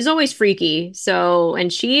 is always freaky. So,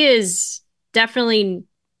 and she is definitely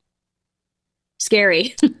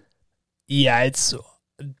scary. Yeah, it's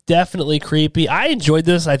definitely creepy. I enjoyed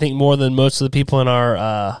this, I think, more than most of the people in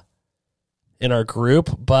our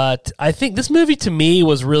group, but I think this movie to me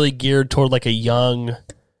was really geared toward like a young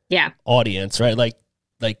audience, right? Like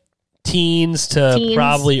teens to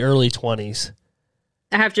probably early 20s.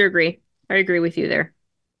 I have to agree. I agree with you there.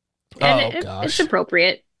 And gosh. It's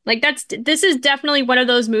appropriate. Like this is definitely one of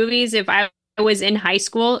those movies. If I was in high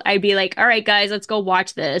school, I'd be like, all right, guys, let's go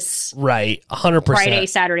watch this. Right. 100%. Friday,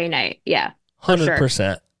 Saturday night. Yeah.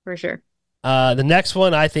 100%. For sure. The next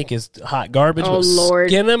one I think is hot garbage. Oh, Lord.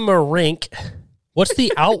 Skinamarink. What's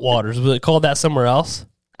the Outwaters? Was it called that somewhere else?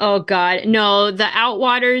 Oh, God. No, the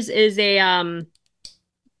Outwaters is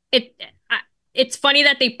it's funny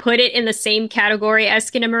that they put it in the same category as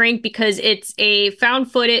Skinamarink because it's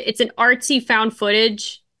an artsy found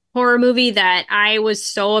footage horror movie that I was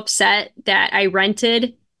so upset that I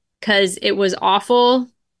rented because it was awful.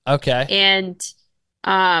 Okay. And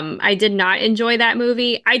I did not enjoy that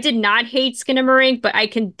movie. I did not hate Skinamarink, but I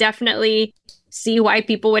can definitely see why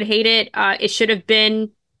people would hate it. It should have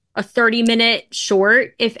been a 30-minute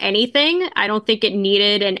short, if anything. I don't think it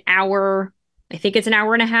needed an hour. I think it's an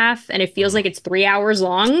hour and a half, and it feels like it's 3 hours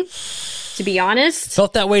long, to be honest. It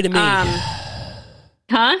felt that way to me.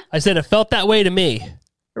 Huh? I said it felt that way to me.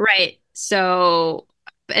 Right. So,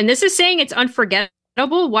 and this is saying it's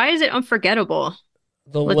unforgettable. Why is it unforgettable?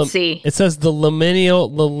 Let's see. It says the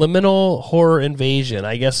liminal horror invasion.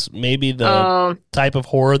 I guess maybe the type of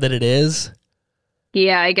horror that it is.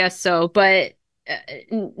 Yeah, I guess so. But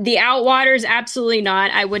the Outwaters, absolutely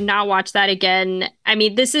not. I would not watch that again. I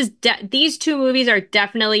mean, these two movies are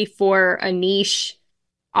definitely for a niche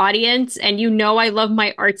audience, and I love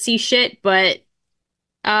my artsy shit, but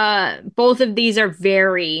both of these are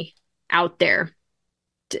very out there.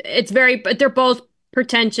 But they're both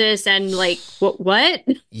pretentious and like what?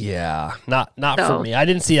 Yeah, not for me. I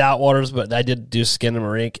didn't see Outwaters, but I did do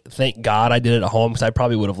Skinamarink. Thank God I did it at home because I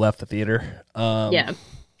probably would have left the theater.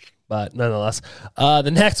 But nonetheless, the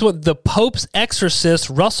next one, The Pope's Exorcist,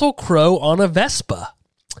 Russell Crowe on a Vespa.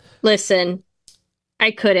 Listen,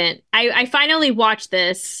 I couldn't. I finally watched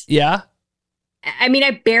this. Yeah? I mean,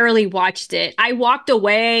 I barely watched it. I walked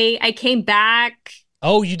away. I came back.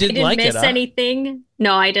 Oh, you didn't like it? I didn't miss anything.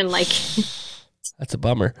 No, I didn't like it. That's a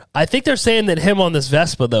bummer. I think they're saying that him on this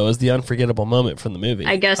Vespa, though, is the unforgettable moment from the movie.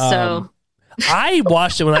 I guess so. I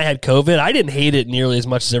watched it when I had COVID. I didn't hate it nearly as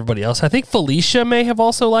much as everybody else. I think Felicia may have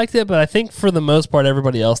also liked it, but I think for the most part,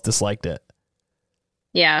 everybody else disliked it.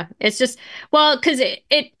 Yeah, it's just, well, because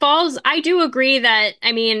it falls, I do agree that,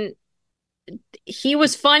 I mean, he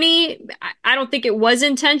was funny. I don't think it was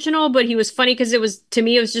intentional, but he was funny because to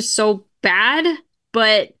me, it was just so bad.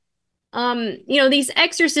 But, these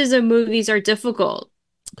exorcism movies are difficult.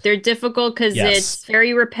 They're difficult because it's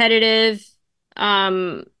very repetitive.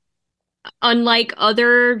 Unlike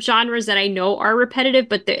other genres that I know are repetitive,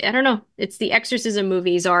 but I don't know. It's the exorcism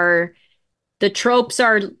movies the tropes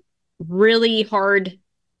are really hard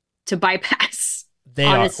to bypass.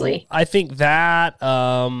 Honestly. I think that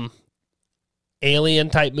alien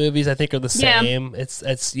type movies I think are the same.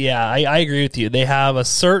 Yeah. I agree with you. They have a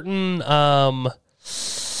certain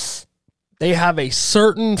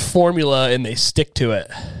formula and they stick to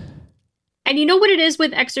it. And you know what it is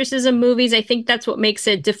with exorcism movies? I think that's what makes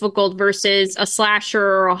it difficult versus a slasher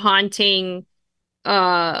or a haunting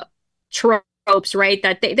tropes, right?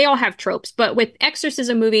 That they all have tropes. But with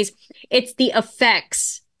exorcism movies, it's the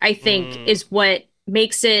effects, I think, is what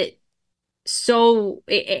makes it so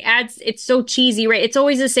it's so cheesy, right? It's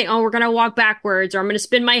always the same, oh, we're gonna walk backwards, or I'm gonna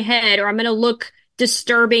spin my head, or I'm gonna look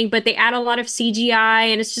disturbing, but they add a lot of CGI,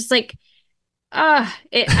 and it's just like I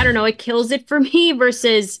don't know, it kills it for me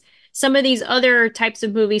versus some of these other types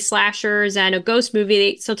of movie slashers and a ghost movie,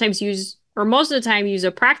 they sometimes use, or most of the time use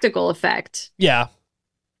a practical effect. Yeah.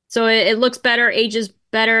 So it looks better, ages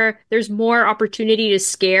better. There's more opportunity to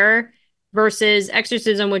scare versus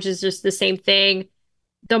exorcism, which is just the same thing.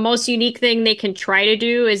 The most unique thing they can try to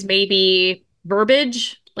do is maybe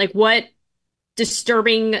verbiage. Like, what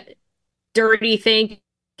disturbing, dirty thing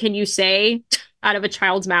can you say out of a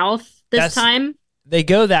child's mouth this time? They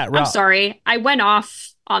go that route. I'm sorry. I went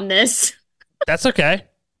off on this. That's okay.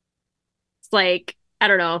 It's like, I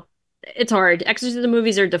don't know. It's hard. Exorcism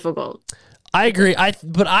movies are difficult. I agree.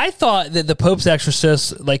 But I thought that the Pope's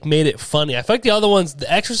Exorcist made it funny. I feel like the other ones, the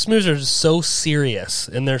Exorcist movies are just so serious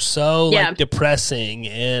and they're so depressing,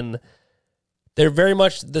 and they're very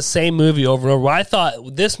much the same movie over and over. I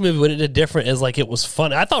thought this movie, what it did different is it was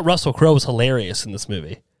fun. I thought Russell Crowe was hilarious in this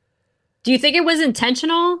movie. Do you think it was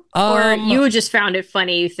intentional, or you just found it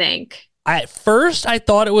funny? You think? At first, I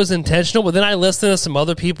thought it was intentional, but then I listened to some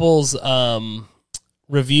other people's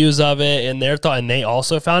reviews of it and their thought, and they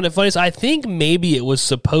also found it funny. So I think maybe it was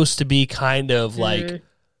supposed to be kind of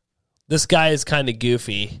this guy is kind of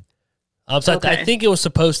goofy. So okay. I think it was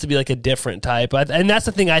supposed to be a different type, and that's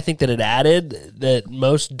the thing I think that it added that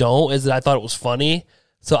most don't, is that I thought it was funny.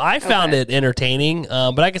 So I found it entertaining,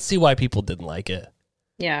 but I could see why people didn't like it.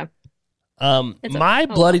 Yeah. My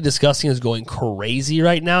Bloody Disgusting is going crazy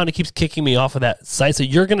right now, and it keeps kicking me off of that site. So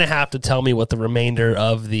you're going to have to tell me what the remainder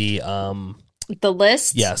of the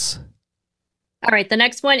list? Yes. All right. The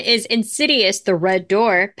next one is Insidious, The Red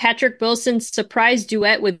Door. Patrick Wilson's surprise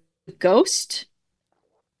duet with Ghost.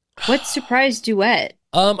 What surprise duet?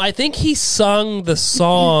 I think he sung the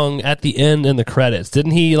song at the end in the credits.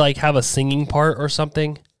 Didn't he have a singing part or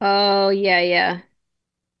something? Oh, yeah.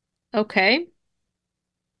 Okay.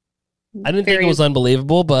 I didn't think it was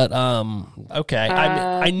unbelievable, but okay.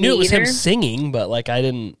 I knew it was him singing, but I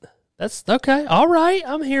didn't. That's okay. All right,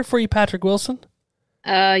 I'm here for you, Patrick Wilson.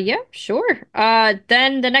 Yeah, sure.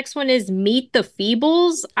 Then the next one is Meet the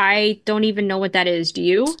Feebles. I don't even know what that is. Do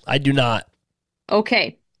you? I do not.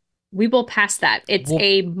 Okay, we will pass that. It's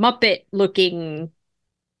a Muppet-looking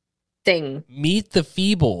thing. Meet the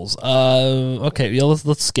Feebles. Okay, yeah,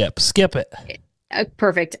 let's skip it.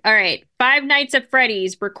 Perfect. All right. Five Nights at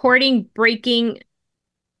Freddy's breaking.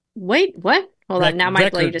 Wait, what? Hold on. Now my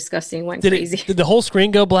Bloody Disgusting went crazy. Did the whole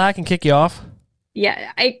screen go black and kick you off?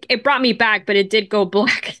 Yeah, it brought me back, but it did go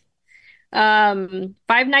black.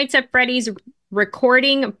 Five Nights at Freddy's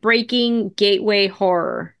breaking gateway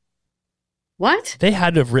horror. What? They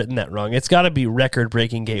had to have written that wrong. It's got to be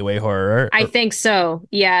record-breaking gateway horror. I think so.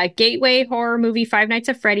 Yeah, gateway horror movie Five Nights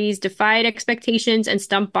at Freddy's defied expectations and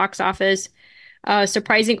stumped box office.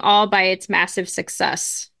 Surprising all by its massive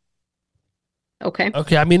success. Okay.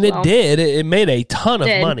 Okay, I mean, it did. It made a ton of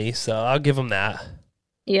money, so I'll give them that.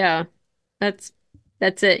 Yeah, that's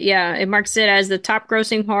it. Yeah, it marks it as the top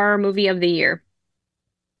grossing horror movie of the year.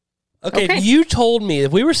 Okay, you told me,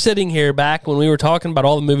 if we were sitting here back when we were talking about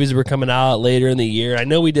all the movies that were coming out later in the year, I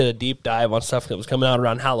know we did a deep dive on stuff that was coming out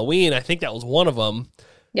around Halloween. I think that was one of them.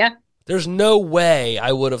 Yeah. There's no way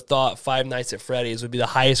I would have thought Five Nights at Freddy's would be the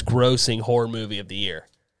highest grossing horror movie of the year.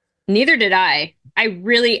 Neither did I.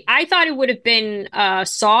 I thought it would have been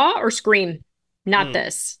Saw or Scream, not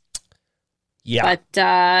this. Yeah. But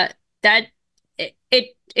that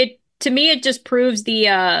it to me it just proves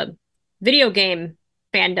the video game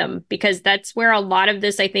fandom because that's where a lot of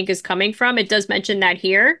this I think is coming from. It does mention that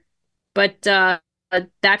here, but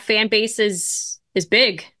that fan base is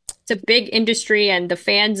big. It's a big industry, and the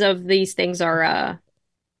fans of these things are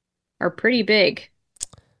pretty big.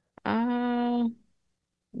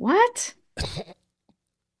 What?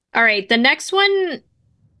 All right, the next one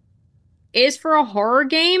is for a horror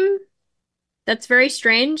game. That's very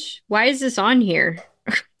strange. Why is this on here?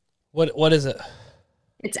 What is it?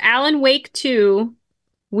 It's Alan Wake 2.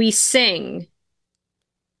 We Sing.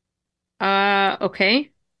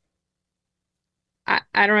 Okay. I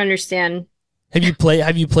don't understand. Have you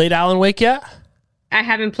played Alan Wake yet? I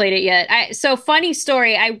haven't played it yet. So funny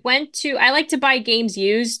story. I like to buy games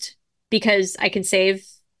used because I can save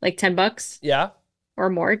like $10. Yeah. Or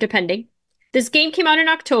more, depending. This game came out in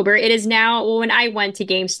October. It is now, well, when I went to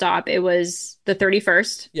GameStop, it was the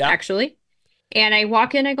 31st, actually. And I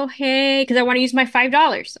walk in, I go, hey, because I want to use my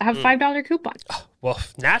 $5. I have a $5 coupon. Well,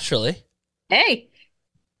 naturally. Hey,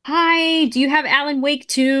 hi, do you have Alan Wake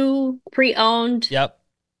 2 pre-owned? Yep.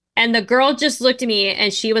 And the girl just looked at me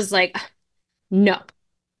and she was like, no,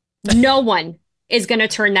 no one is going to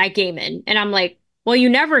turn that game in. And I'm like, well, you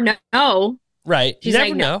never know. Right. You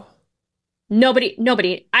never know.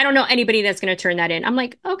 Nobody. I don't know anybody that's going to turn that in. I'm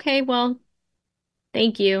like, okay, well,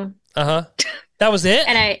 thank you. Uh-huh. That was it?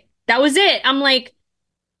 That was it. I'm like,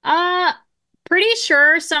 pretty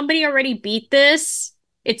sure somebody already beat this.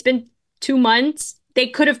 It's been 2 months. They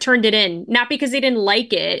could have turned it in. Not because they didn't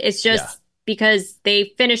like it. It's just because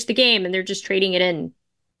they finished the game and they're just trading it in.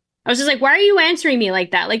 I was just like, why are you answering me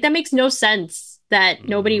like that? Like, that makes no sense that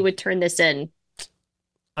nobody would turn this in.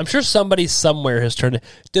 I'm sure somebody somewhere has turned it.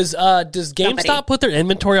 Does GameStop put their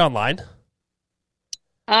inventory online?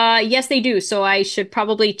 Yes, they do. So I should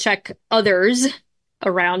probably check others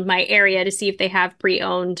around my area to see if they have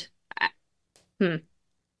pre-owned. It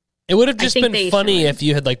would have just been funny if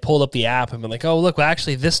you had like pulled up the app and been like, oh, look, well,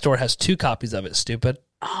 actually this store has 2 copies of it, stupid.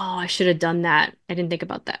 Oh, I should have done that. I didn't think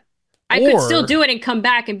about that. I could still do it and come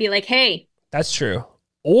back and be like, hey. That's true.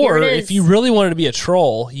 Or if you really wanted to be a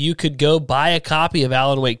troll, you could go buy a copy of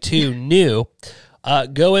Alan Wake 2 new,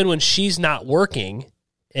 go in when she's not working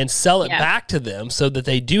and sell it back to them so that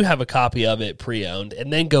they do have a copy of it pre-owned,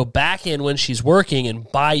 and then go back in when she's working and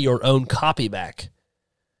buy your own copy back.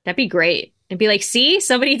 That'd be great. And be like, see,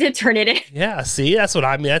 somebody did turn it in. Yeah, see, that's what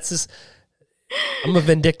I mean. That's just, I'm a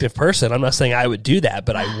vindictive person. I'm not saying I would do that,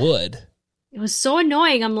 but I would. It was so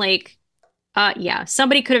annoying. I'm like,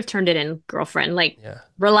 somebody could have turned it in, girlfriend. Like,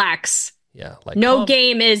 relax. Yeah. Like, no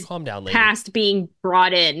game is calm down, lady. Past being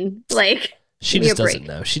brought in. Like, she just doesn't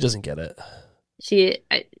know. She doesn't get it. It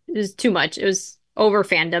was too much. It was over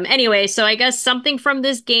fandom. Anyway, so I guess something from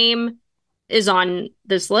this game is on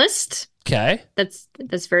this list. Okay. That's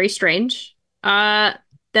very strange. The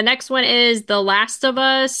next one is The Last of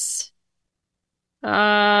Us.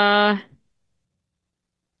 Oh,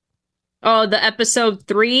 the episode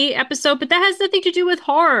 3 episode, but that has nothing to do with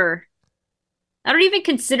horror. I don't even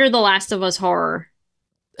consider The Last of Us horror.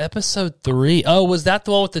 Episode 3? Oh, was that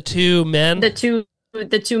the one with the 2 men? The two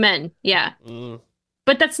men, yeah.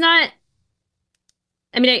 But that's not...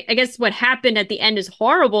 I mean, I guess what happened at the end is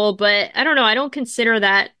horrible, but I don't know. I don't consider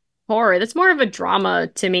that horror. That's more of a drama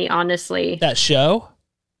to me, honestly. That show?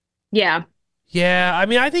 Yeah. Yeah, I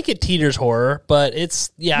mean, I think it teeters horror, but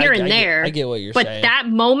it's, here and there. I get what you're saying. But that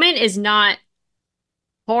moment is not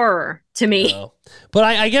horror to me. No. But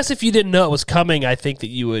I guess if you didn't know it was coming, I think that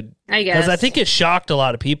you would. I guess. Because I think it shocked a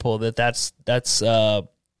lot of people that that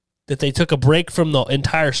they took a break from the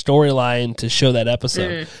entire storyline to show that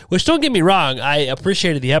episode. Which, don't get me wrong, I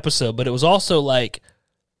appreciated the episode, but it was also like,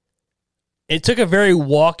 it took a very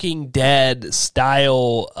Walking Dead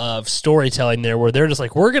style of storytelling there where they're just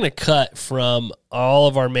like, we're going to cut from all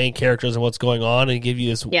of our main characters and what's going on and give you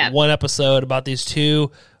this one episode about these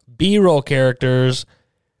 2 B-roll characters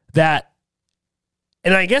that,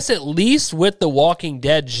 and I guess at least with The Walking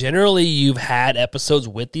Dead, generally you've had episodes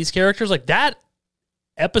with these characters. Like that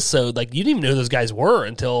episode, like you didn't even know who those guys were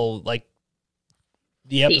until like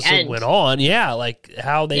the episode went on. Yeah, like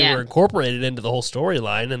how they were incorporated into the whole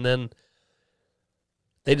storyline, and then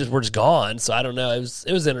they were just gone. So I don't know. It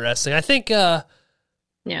was interesting. I think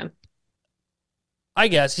I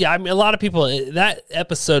guess, I mean, a lot of people, that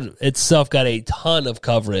episode itself got a ton of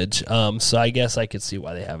coverage. So I guess I could see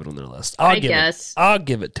why they have it on their list. I'll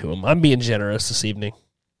give it to them. I'm being generous this evening.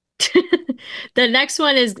 The next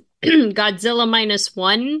one is Godzilla minus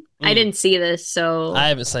one. I didn't see this, so I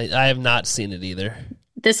have not seen it either.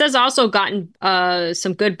 This has also gotten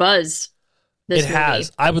some good buzz. This movie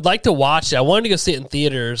has. I would like to watch it. I wanted to go see it in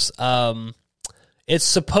theaters. It's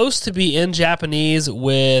supposed to be in Japanese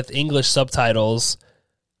with English subtitles.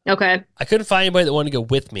 Okay. I couldn't find anybody that wanted to go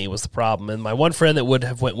with me was the problem. And my one friend that would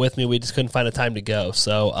have went with me, we just couldn't find a time to go.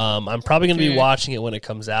 So I'm probably going to be watching it when it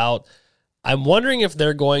comes out. I'm wondering if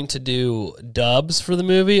they're going to do dubs for the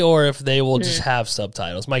movie or if they will just have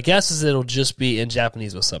subtitles. My guess is it'll just be in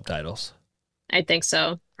Japanese with subtitles. I think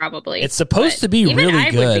so, probably. It's supposed to be really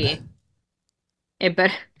good.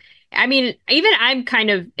 But I mean, even I'm kind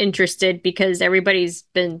of interested because everybody's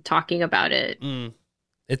been talking about it.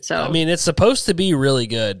 It's supposed to be really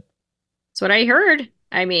good. That's what I heard.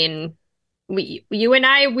 I mean, you and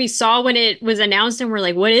I, we saw when it was announced and we're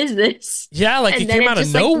like, what is this? Yeah, like it came out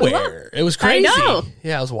of nowhere. It was crazy. I know.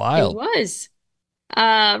 Yeah, it was wild. It was.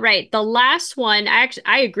 Right. The last one,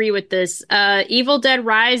 I agree with this. Evil Dead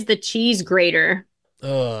Rise, the cheese grater.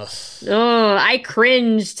 Ugh. Oh, I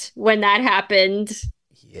cringed when that happened.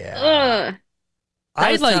 Yeah.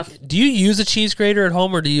 Tough. Do you use a cheese grater at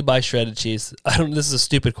home or do you buy shredded cheese? This is a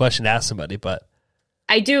stupid question to ask somebody, but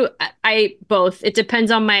I do. I both. It depends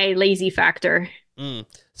on my lazy factor.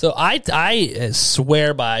 So I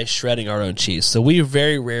swear by shredding our own cheese. So we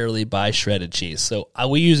very rarely buy shredded cheese. So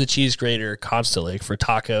we use a cheese grater constantly for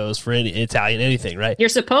tacos, for any Italian, anything, right? You're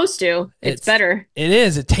supposed to. It's better. It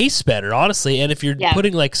is. It tastes better, honestly. And if you're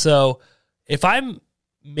putting if I'm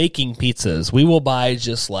making pizzas, we will buy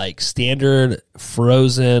just like standard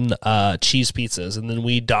frozen cheese pizzas, and then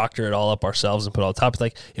we doctor it all up ourselves and put it on top.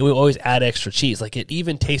 And we always add extra cheese. Like, it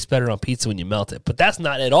even tastes better on pizza when you melt it. But that's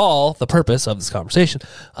not at all the purpose of this conversation.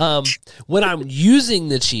 When I'm using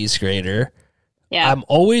the cheese grater, I'm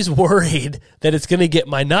always worried that it's going to get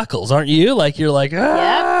my knuckles. Aren't you? Like, you're like,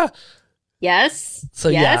 ah. Yep. Yes. So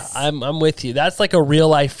yes. I'm with you. That's like a real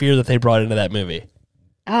life fear that they brought into that movie.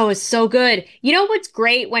 Oh, it's so good. You know what's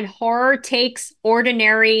great? When horror takes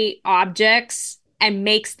ordinary objects and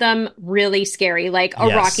makes them really scary, like a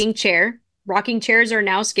rocking chair. Rocking chairs are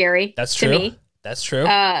now scary. That's true. To me. That's true.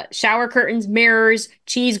 Shower curtains, mirrors,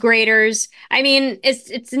 cheese graters. I mean, it's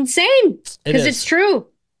insane because it's true.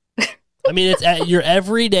 I mean, it's your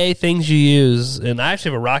everyday things you use. And I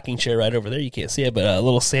actually have a rocking chair right over there. You can't see it, but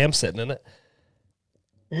little Sam sitting in it.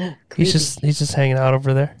 Ugh, he's just hanging out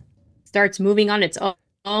over there. Starts moving on its own.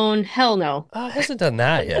 Hell no. It hasn't done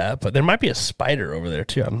that yet, but there might be a spider over there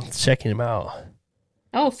too. I'm checking him out.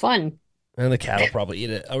 Oh, fun. And the cat will probably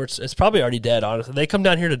eat it. Or it's probably already dead, honestly. They come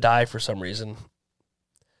down here to die for some reason.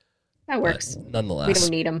 That works. But nonetheless. We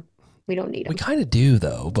don't need them. We kind of do,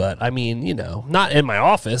 though. But, I mean, not in my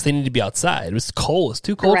office. They need to be outside. It's cold. It's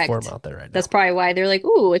too cold for them out there right now. That's probably why they're like,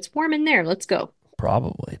 ooh, it's warm in there. Let's go.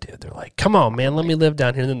 Probably, dude. They're like, come on, man. Let me live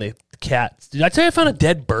down here. And then the cat. Did I tell you I found a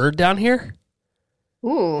dead bird down here?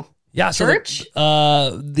 Ooh. Yeah, church?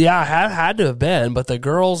 I had to have been, but the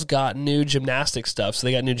girls got new gymnastics stuff. So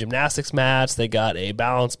they got new gymnastics mats, they got a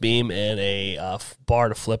balance beam, and a bar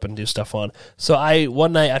to flip and do stuff on. So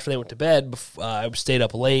one night after they went to bed, I stayed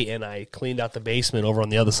up late and I cleaned out the basement over on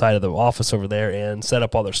the other side of the office over there and set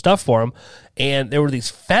up all their stuff for them. And there were these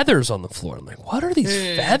feathers on the floor. I'm like, what are these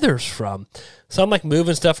feathers from? So I'm like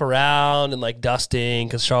moving stuff around and like dusting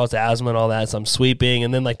because Charlotte's asthma and all that. So I'm sweeping.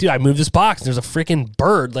 And then like, dude, I moved this box and there's a freaking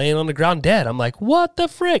bird laying on the ground dead. I'm like, what the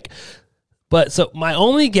frick? But so my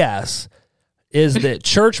only guess is that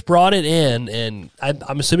church brought it in and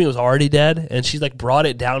I'm assuming it was already dead. And she's like brought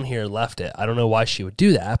it down here and left it. I don't know why she would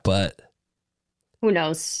do that, but. Who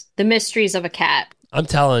knows? The mysteries of a cat. I'm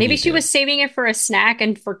telling you. Maybe she was saving it for a snack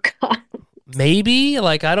and forgot. Maybe,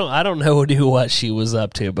 like I don't know what she was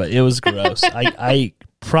up to, but it was gross.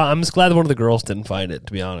 I'm just glad that one of the girls didn't find it,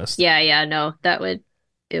 to be honest. Yeah, no, that would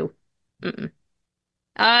ew. And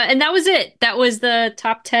that was it. That was the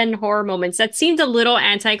top 10 horror moments. That seemed a little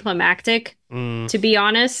anticlimactic, to be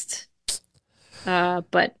honest.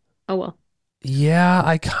 But oh well. Yeah,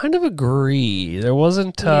 I kind of agree. There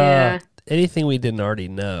wasn't anything we didn't already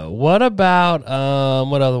know. What about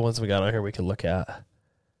what other ones we got on here we could look at?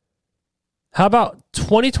 How about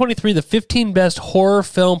 2023, the 15 best horror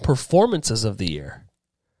film performances of the year?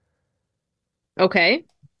 Okay.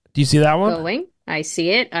 Do you see that one? Going. I see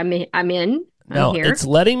it. I'm in. No, here. It's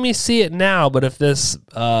letting me see it now, but if this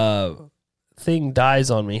thing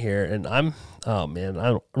dies on me here, and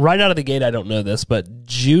right out of the gate, I don't know this, but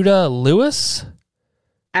Judah Lewis?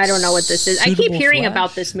 I don't know what this is. I keep hearing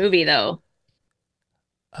about this movie, though.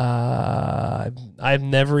 I've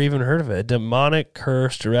never even heard of it. Demonic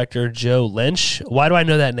Curse director Joe Lynch. Why do I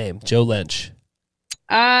know that name? Joe Lynch.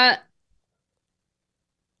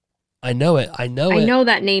 I know it. I know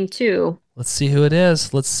that name too. Let's see who it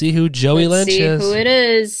is. Let's see who Joey Lynch is. Let's see who it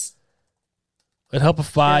is. It'd help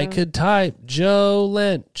if I could type Joe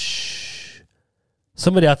Lynch.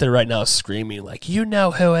 Somebody out there right now is screaming like, you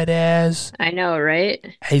know who it is. I know, right?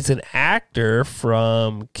 He's an actor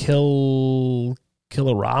from Kilorama?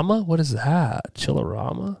 What is that?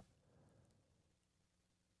 Chillerama?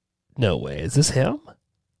 No way. Is this him?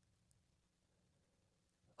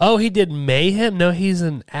 Oh, he did Mayhem? No, he's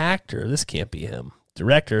an actor. This can't be him.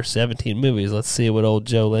 Director, 17 movies. Let's see what old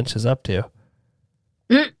Joe Lynch is up to.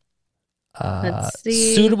 Let's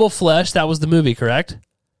see. Suitable Flesh. That was the movie, correct?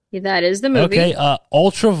 Yeah, that is the movie. Okay.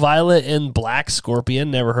 Ultraviolet and Black Scorpion.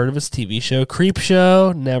 Never heard of his TV show. Creep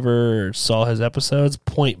Show. Never saw his episodes.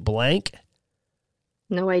 Point Blank.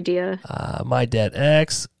 No idea. My Dead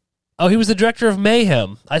Ex. Oh, he was the director of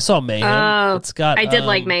Mayhem. I saw Mayhem. Oh, I did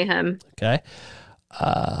like Mayhem. Okay.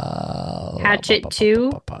 Hatchet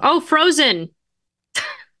 2. Oh, Frozen.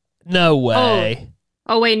 No way.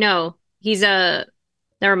 Oh, wait, no.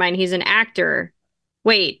 Never mind. He's an actor.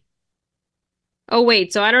 Wait. Oh,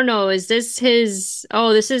 wait. So I don't know. Is this his...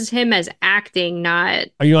 Oh, this is him as acting, not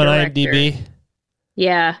Are you on director. IMDb?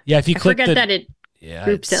 Yeah. Yeah, if you click forget that it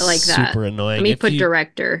groups it like that. Super annoying. Let me put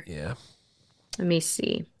director. Yeah. Let me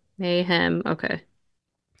see. Mayhem. Okay.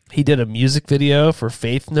 He did a music video for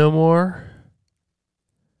Faith No More.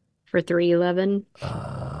 For 311.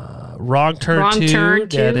 Wrong Turn 2.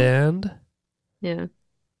 Dead End. Yeah.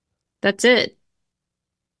 That's it.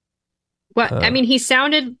 What? I mean, he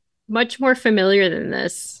sounded much more familiar than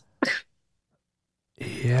this.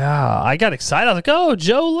 Yeah. I got excited. I was like, oh,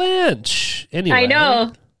 Joe Lynch. Anyway. I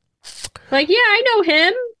know. Like, yeah, I know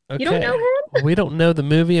him. Okay. You don't know him? We don't know the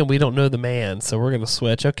movie and we don't know the man, so we're going to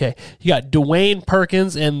switch. Okay. You got Dwayne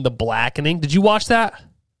Perkins and The Blackening. Did you watch that?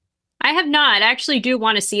 I have not. I actually do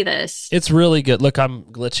want to see this. It's really good. Look, I'm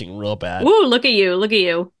glitching real bad. Ooh, look at you. Look at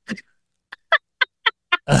you.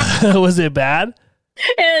 Was it bad?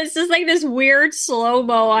 It's just like this weird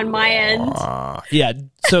slow-mo on my end. Yeah.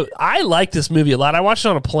 So I like this movie a lot. I watched it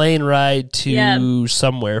on a plane ride to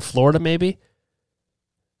somewhere, Florida maybe.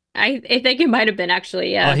 I think it might have been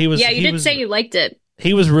actually, yeah. You did say you liked it.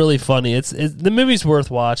 He was really funny. The movie's worth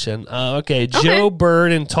watching. Okay, Joe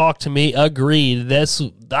Bird and Talk to Me agreed.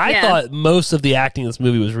 I thought most of the acting in this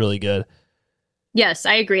movie was really good. Yes,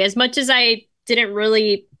 I agree. As much as I didn't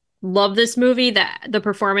really love this movie, the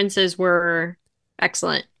performances were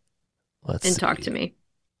excellent. Talk to Me.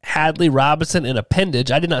 Hadley Robinson and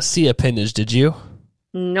Appendage. I did not see Appendage. Did you?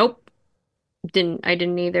 Nope. I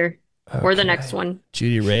didn't either. Okay. Or the next one.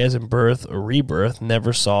 Judy Reyes in Birth or Rebirth.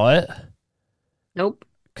 Never saw it. Nope.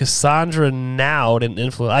 Cassandra Naud in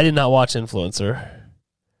Influencer. I did not watch Influencer.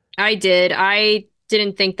 I did. I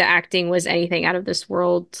didn't think the acting was anything out of this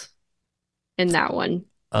world in that one.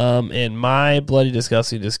 And My Bloody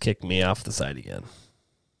Disgusting just kicked me off the site again.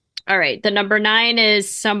 All right. The number 9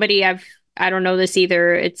 is somebody I don't know this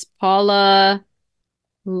either. It's Paula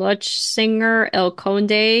Luchsinger El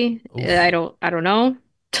Conde. I don't know.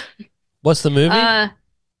 What's the movie?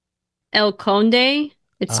 El Conde.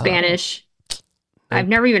 It's Spanish. I've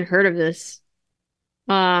never even heard of this.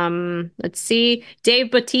 Let's see.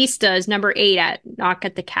 Dave Bautista is number 8 at Knock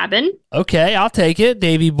at the Cabin. Okay, I'll take it.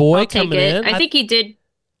 Davey boy coming in. I think he did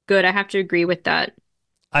good. I have to agree with that.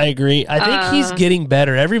 I agree. I think he's getting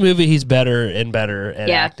better. Every movie he's better and better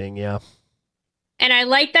at acting, yeah. And I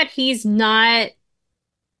like that he's not...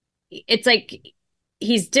 It's like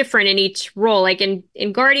he's different in each role. Like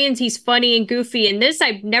in Guardians, he's funny and goofy. In this,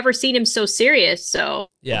 I've never seen him so serious. So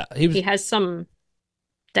yeah, he has some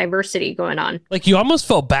diversity going on. Like you almost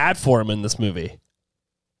felt bad for him in this movie.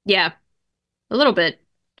 Yeah, a little bit.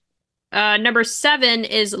 Number 7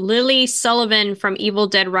 is Lily Sullivan from Evil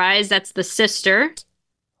Dead Rise. That's the sister.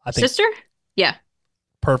 Sister? Yeah.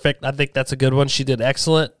 Perfect. I think that's a good one. She did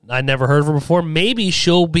excellent. I never heard of her before. Maybe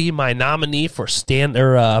she'll be my nominee for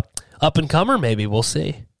up and comer. Maybe we'll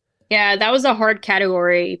see. Yeah, that was a hard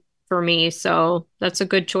category for me, so that's a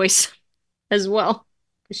good choice as well.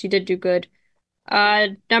 She did do good.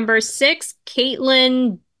 Number 6,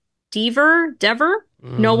 Caitlin Dever.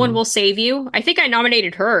 No One Will Save You. I think I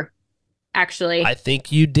nominated her, actually. I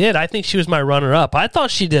think you did. I think she was my runner-up. I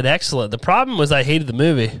thought she did excellent. The problem was I hated the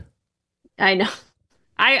movie. I know.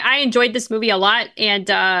 I enjoyed this movie a lot, and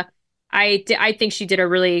I think she did a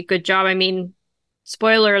really good job. I mean,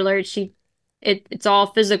 spoiler alert, it's all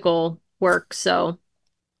physical work, so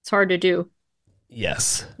it's hard to do.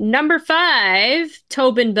 Yes. Number 5,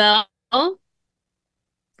 Tobin Bell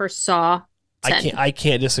for Saw 10. I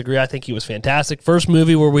can't disagree. I think he was fantastic. First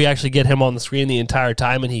movie where we actually get him on the screen the entire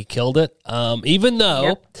time, and he killed it. Even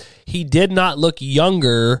though he did not look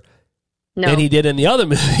younger than he did in the other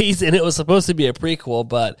movies, and it was supposed to be a prequel.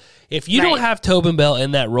 But if you don't have Tobin Bell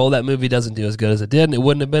in that role, that movie doesn't do as good as it did, and it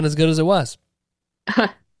wouldn't have been as good as it was.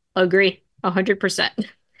 Agree, 100%.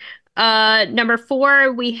 Number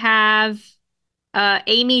 4, we have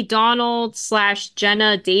Amy Donald /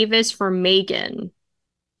 Jenna Davis for Megan.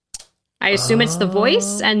 I assume it's the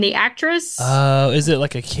voice and the actress. Is it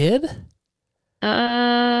like a kid?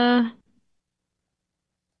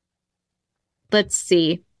 Let's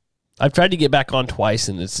see. I've tried to get back on twice,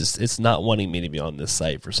 and it's not wanting me to be on this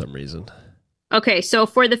site for some reason. Okay, so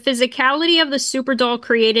for the physicality of the super doll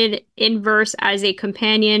created in verse as a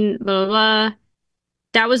companion, blah, blah, blah,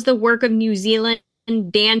 that was the work of New Zealand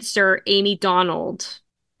dancer Amy Donald.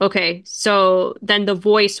 Okay, so then the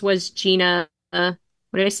voice was Gina. What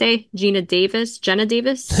did I say? Gina Davis? Jenna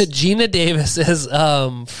Davis? Gina Davis is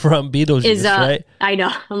from Beetlejuice, right? I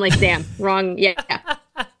know. I'm like, damn, wrong. Yeah.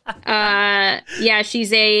 Yeah,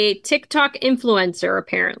 she's a TikTok influencer,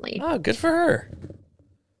 apparently. Oh, good for her.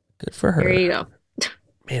 Good for her. There you go.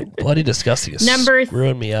 Man, bloody disgusting is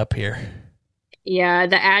screwing me up here. Yeah,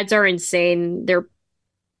 the ads are insane. They're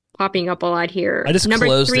popping up a lot here. I just Number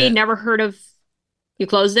closed 3, it. never heard of. You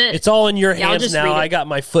closed it? It's all in your hands now. I got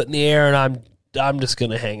my foot in the air, and I'm just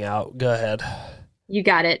gonna hang out. Go ahead. You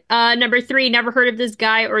got it. Number 3, never heard of this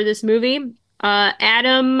guy or this movie.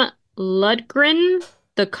 Adam Lundgren,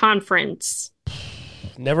 The Conference.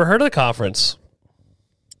 Never heard of The Conference.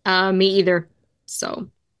 Me either. So,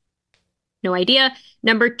 no idea.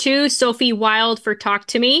 Number 2, Sophie Wilde for Talk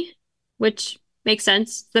to Me, which makes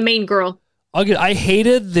sense. The main girl. I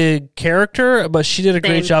hated the character, but she did a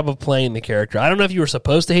great job of playing the character. I don't know if you were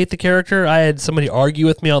supposed to hate the character. I had somebody argue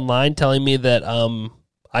with me online telling me that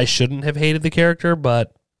I shouldn't have hated the character,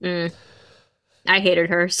 but... I hated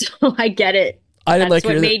her, so I get it. That's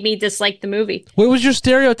what made me dislike the movie. What was your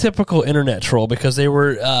stereotypical internet troll? Because they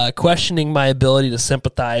were questioning my ability to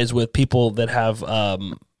sympathize with people that have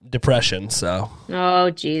depression, so... Oh,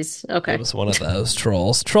 geez. Okay. It was one of those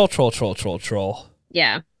trolls. Troll.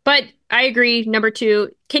 Yeah. But I agree. Number 2.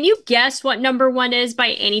 Can you guess what number 1 is by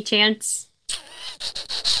any chance?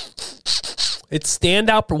 It's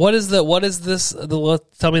standout. What is this?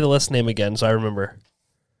 Tell me the list name again so I remember.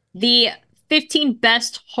 The 15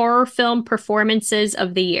 best horror film performances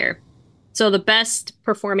of the year. So the best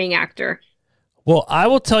performing actor. Well, I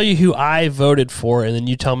will tell you who I voted for, and then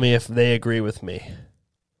you tell me if they agree with me.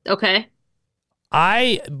 Okay.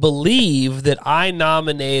 I believe that I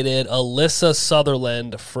nominated Alyssa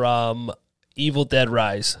Sutherland from Evil Dead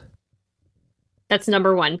Rise. That's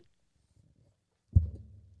number 1.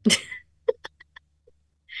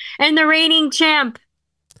 And the reigning champ.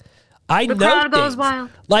 The crowd goes wild.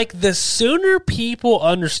 Like, the sooner people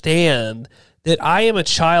understand that I am a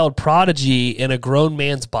child prodigy in a grown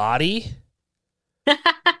man's body,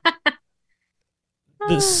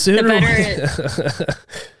 the sooner...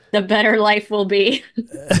 The better life will be.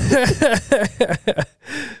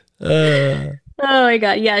 Oh my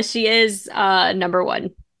God. Yeah, she is number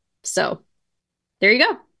 1. So there you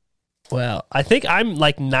go. Well, I think I'm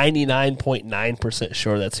like 99.9%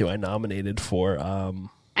 sure that's who I nominated for.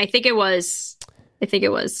 I think it was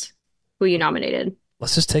who you nominated.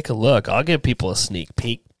 Let's just take a look. I'll give people a sneak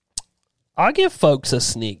peek. I'll give folks a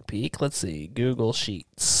sneak peek. Let's see. Google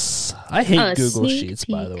Sheets. I hate Google Sheets,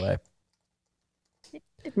 by the way.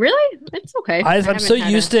 Really? It's okay. I'm so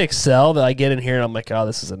used to Excel that I get in here and I'm like, oh,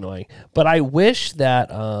 this is annoying. But I wish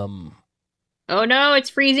that... Oh no,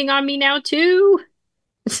 it's freezing on me now too.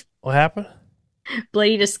 What happened?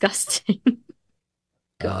 Bloody disgusting.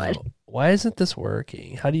 God. Why isn't this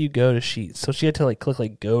working? How do you go to Sheets? So she had to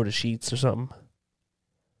click go to Sheets or something?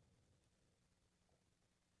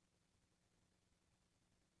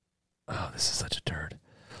 Oh, this is such a turd.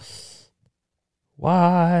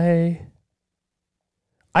 Why...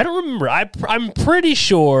 I don't remember. I'm pretty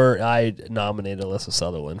sure I nominated Alyssa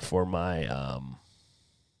Sutherland for my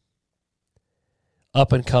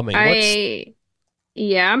up and coming.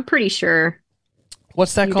 Yeah, I'm pretty sure.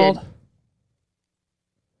 What's that called? Did.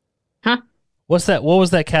 Huh? What's that? What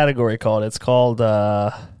was that category called? It's called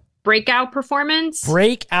Breakout Performance.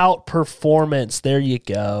 Breakout Performance. There you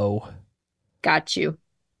go. Got you.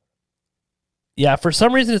 Yeah, for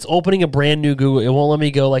some reason it's opening a brand new Google. It won't let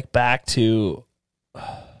me go back to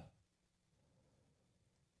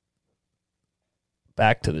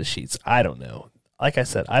the Sheets. I don't know. Like I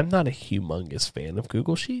said, I'm not a humongous fan of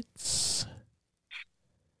Google Sheets.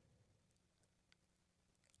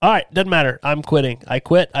 All right, doesn't matter. I'm quitting. I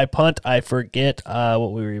quit. I punt. I forget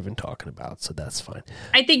what we were even talking about, so that's fine.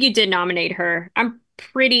 I think you did nominate her. I'm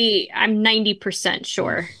 90%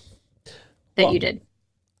 sure that you did.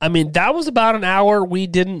 I mean, that was about an hour. We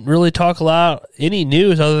didn't really talk about any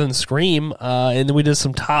news other than Scream, and then we did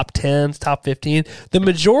some top 10s, top 15. The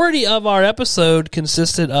majority of our episode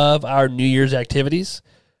consisted of our New Year's activities,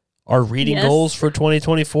 our reading goals for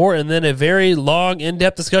 2024, and then a very long,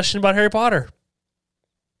 in-depth discussion about Harry Potter.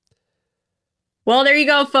 Well, there you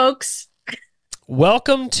go, folks.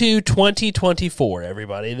 Welcome to 2024,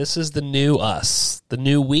 everybody. This is the new us, the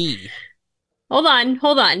new we. Hold on.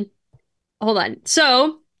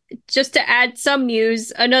 So, just to add some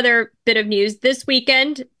news, another bit of news. This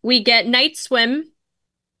weekend, we get night swim.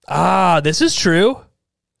 This is true.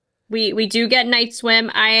 We do get night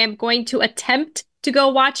swim. I am going to attempt to go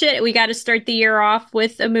watch it. We got to start the year off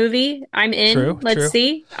with a movie. I'm in. True. Let's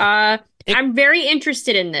see. I'm very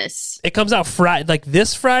interested in this. It comes out Friday, like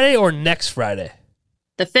this Friday or next Friday?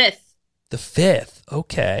 The 5th. The 5th.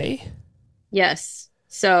 Okay. Yes.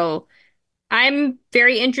 So I'm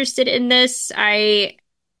very interested in this. The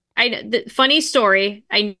funny story.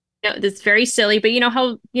 I know this is very silly, but you know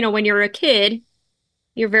how, when you're a kid,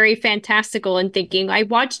 you're very fantastical and thinking. I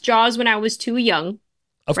watched Jaws when I was too young.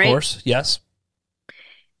 Of course. Yes.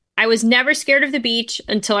 I was never scared of the beach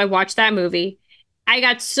until I watched that movie. I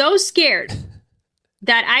got so scared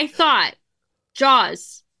that I thought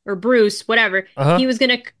Jaws or Bruce, whatever, he was going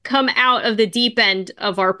to come out of the deep end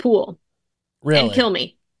of our pool and kill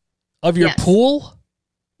me. Of your pool?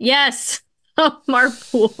 Yes, of our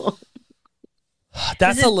pool.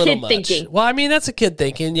 That's a little much. Thinking. Well, I mean, that's a kid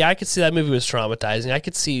thinking. Yeah, I could see that movie was traumatizing. I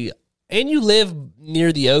could see, and you live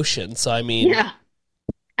near the ocean, so I mean. Yeah.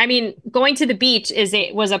 I mean, going to the beach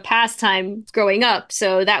was a pastime growing up,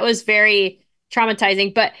 so that was very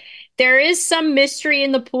traumatizing. But there is some mystery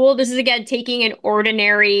in the pool. This is, again, taking an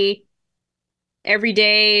ordinary,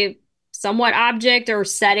 everyday, somewhat object or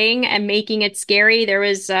setting and making it scary.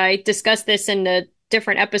 I discussed this in a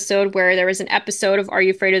different episode where there was an episode of Are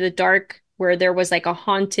You Afraid of the Dark where there was like a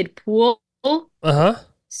haunted pool.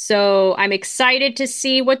 So I'm excited to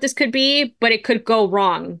see what this could be, but it could go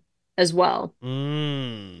wrong as well.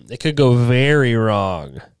 It could go very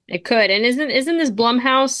wrong. It could. And isn't this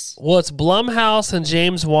Blumhouse? Well, it's Blumhouse and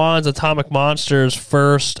James Wan's Atomic Monsters'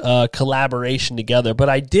 first collaboration together. But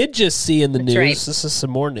I did just see in the news, this is some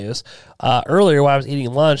more news, earlier while I was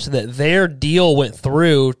eating lunch, that their deal went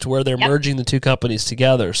through to where they're merging the two companies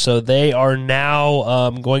together. So they are now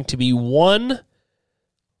going to be one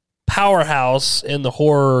powerhouse in the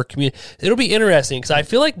horror community. It'll be interesting because I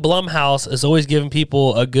feel like Blumhouse is always giving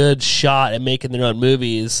people a good shot at making their own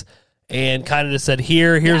movies. And kind of just said,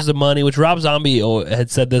 here's the money, which Rob Zombie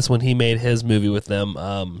had said this when he made his movie with them,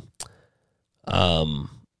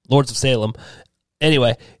 Lords of Salem.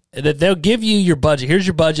 Anyway, that they'll give you your budget. Here's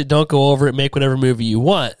your budget. Don't go over it. Make whatever movie you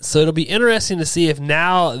want. So it'll be interesting to see if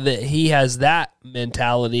now that he has that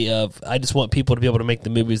mentality of, I just want people to be able to make the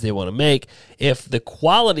movies they want to make, if the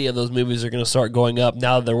quality of those movies are going to start going up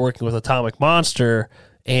now that they're working with Atomic Monster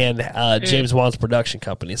and James Wan's production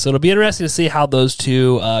company. So it'll be interesting to see how those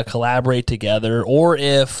two collaborate together, or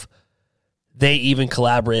if they even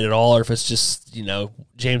collaborate at all, or if it's just,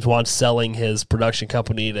 James Wan selling his production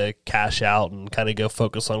company to cash out and kind of go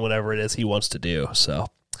focus on whatever it is he wants to do. So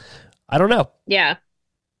I don't know. Yeah.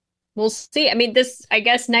 We'll see. I mean, I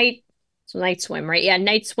guess Night Swim, right? Yeah,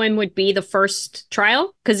 Night Swim would be the first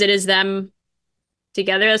trial because it is them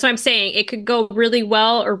together. That's what I'm saying. It could go really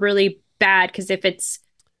well or really bad because if it's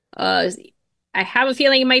I have a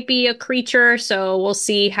feeling it might be a creature, so we'll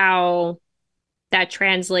see how that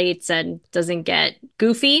translates and doesn't get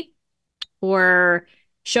goofy or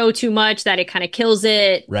show too much that it kind of kills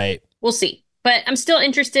it. Right. We'll see. But I'm still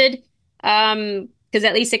interested because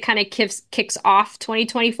at least it kind of kicks off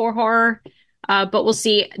 2024 horror. But we'll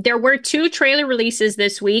see. There were 2 trailer releases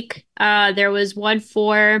this week. There was one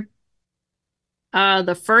for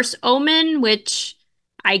The First Omen, which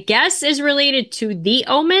I guess is related to The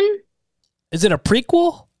Omen. Is it a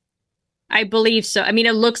prequel? I believe so. I mean,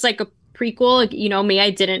 it looks like a prequel. You know me,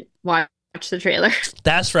 I didn't watch the trailer.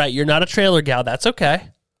 That's right. You're not a trailer gal. That's okay.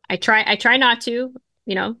 I try not to,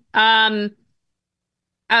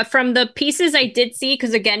 from the pieces I did see,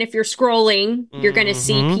 because again, if you're scrolling, you're going to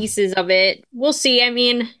see pieces of it. We'll see. I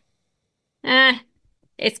mean,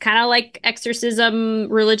 it's kind of like exorcism,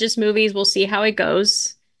 religious movies. We'll see how it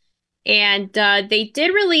goes. And they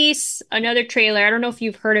did release another trailer. I don't know if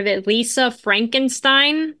you've heard of it. Lisa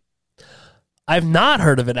Frankenstein. I've not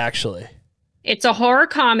heard of it, actually. It's a horror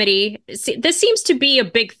comedy. See, this seems to be a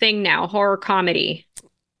big thing now, horror comedy,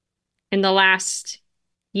 in the last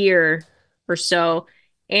year or so.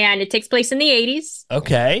 And it takes place in the 80s.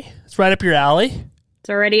 Okay. It's right up your alley. It's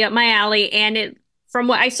already up my alley. And it from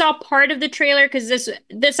what I saw part of the trailer, because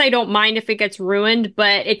this I don't mind if it gets ruined,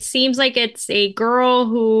 but it seems like it's a girl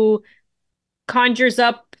who conjures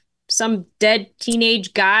up some dead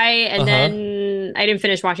teenage guy, and then I didn't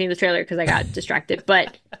finish watching the trailer because I got distracted.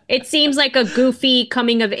 But it seems like a goofy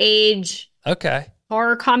coming of age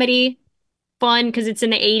horror comedy. Fun because it's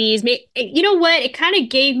in the 80s. You know what? It kind of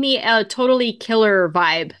gave me a Totally Killer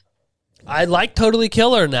vibe. I like Totally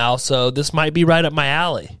Killer now, so this might be right up my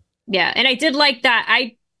alley. Yeah, and I did like that.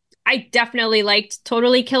 I definitely liked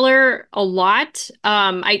Totally Killer a lot.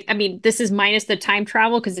 I mean, this is minus the time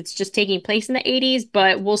travel because it's just taking place in the 80s,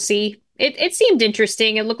 but we'll see. It seemed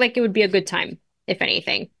interesting. It looked like it would be a good time, if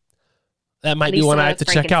anything. That might be one I have to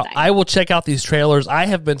check out. I will check out these trailers. I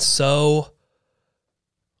have been so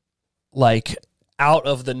like out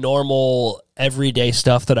of the normal everyday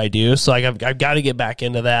stuff that I do. So I've got to get back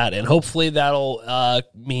into that, and hopefully that'll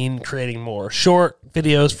mean creating more short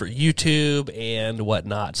videos for YouTube and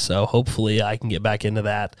whatnot. So hopefully I can get back into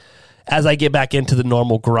that as I get back into the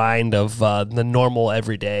normal grind of the normal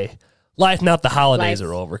everyday life. Now that the holidays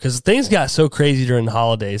are over, because things got so crazy during the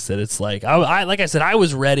holidays that it's like, I like I said, I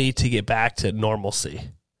was ready to get back to normalcy.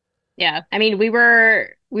 Yeah. I mean, we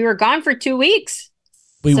were gone for 2 weeks.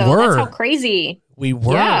 We were. That's how crazy. We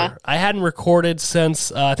were. Yeah. I hadn't recorded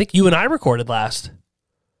since I think you and I recorded last.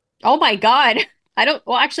 Oh my God. I don't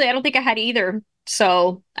think I had either.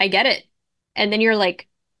 So I get it. And then you're like,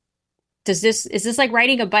 is this like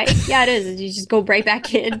riding a bike? Yeah, it is. You just go right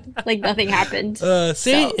back in. Like nothing happened.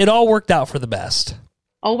 It all worked out for the best.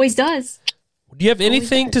 Always does. Do you have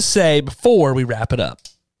anything to say before we wrap it up?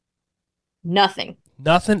 Nothing.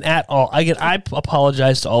 Nothing at all. I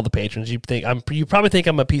apologize to all the patrons. You probably think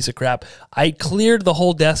I'm a piece of crap. I cleared the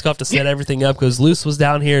whole desk off to set everything up because Luce was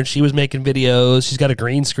down here and she was making videos. She's got a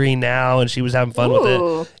green screen now and she was having fun with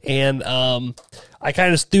it. And I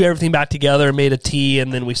kind of threw everything back together, made a tea,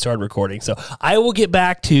 and then we started recording. So I will get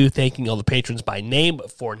back to thanking all the patrons by name.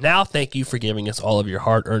 But for now, thank you for giving us all of your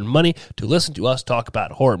hard-earned money to listen to us talk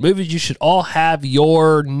about horror movies. You should all have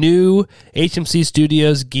your new HMC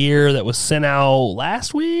Studios gear that was sent out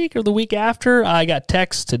last week or the week after. I got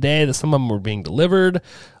texts today that some of them were being delivered.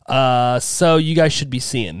 So you guys should be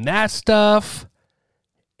seeing that stuff.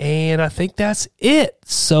 And I think that's it.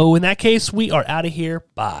 So in that case, we are out of here.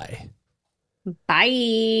 Bye.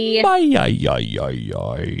 Bye. Bye. Yay. Yay. Yay.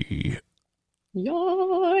 Yay.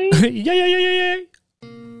 Yay. Yay. Yay.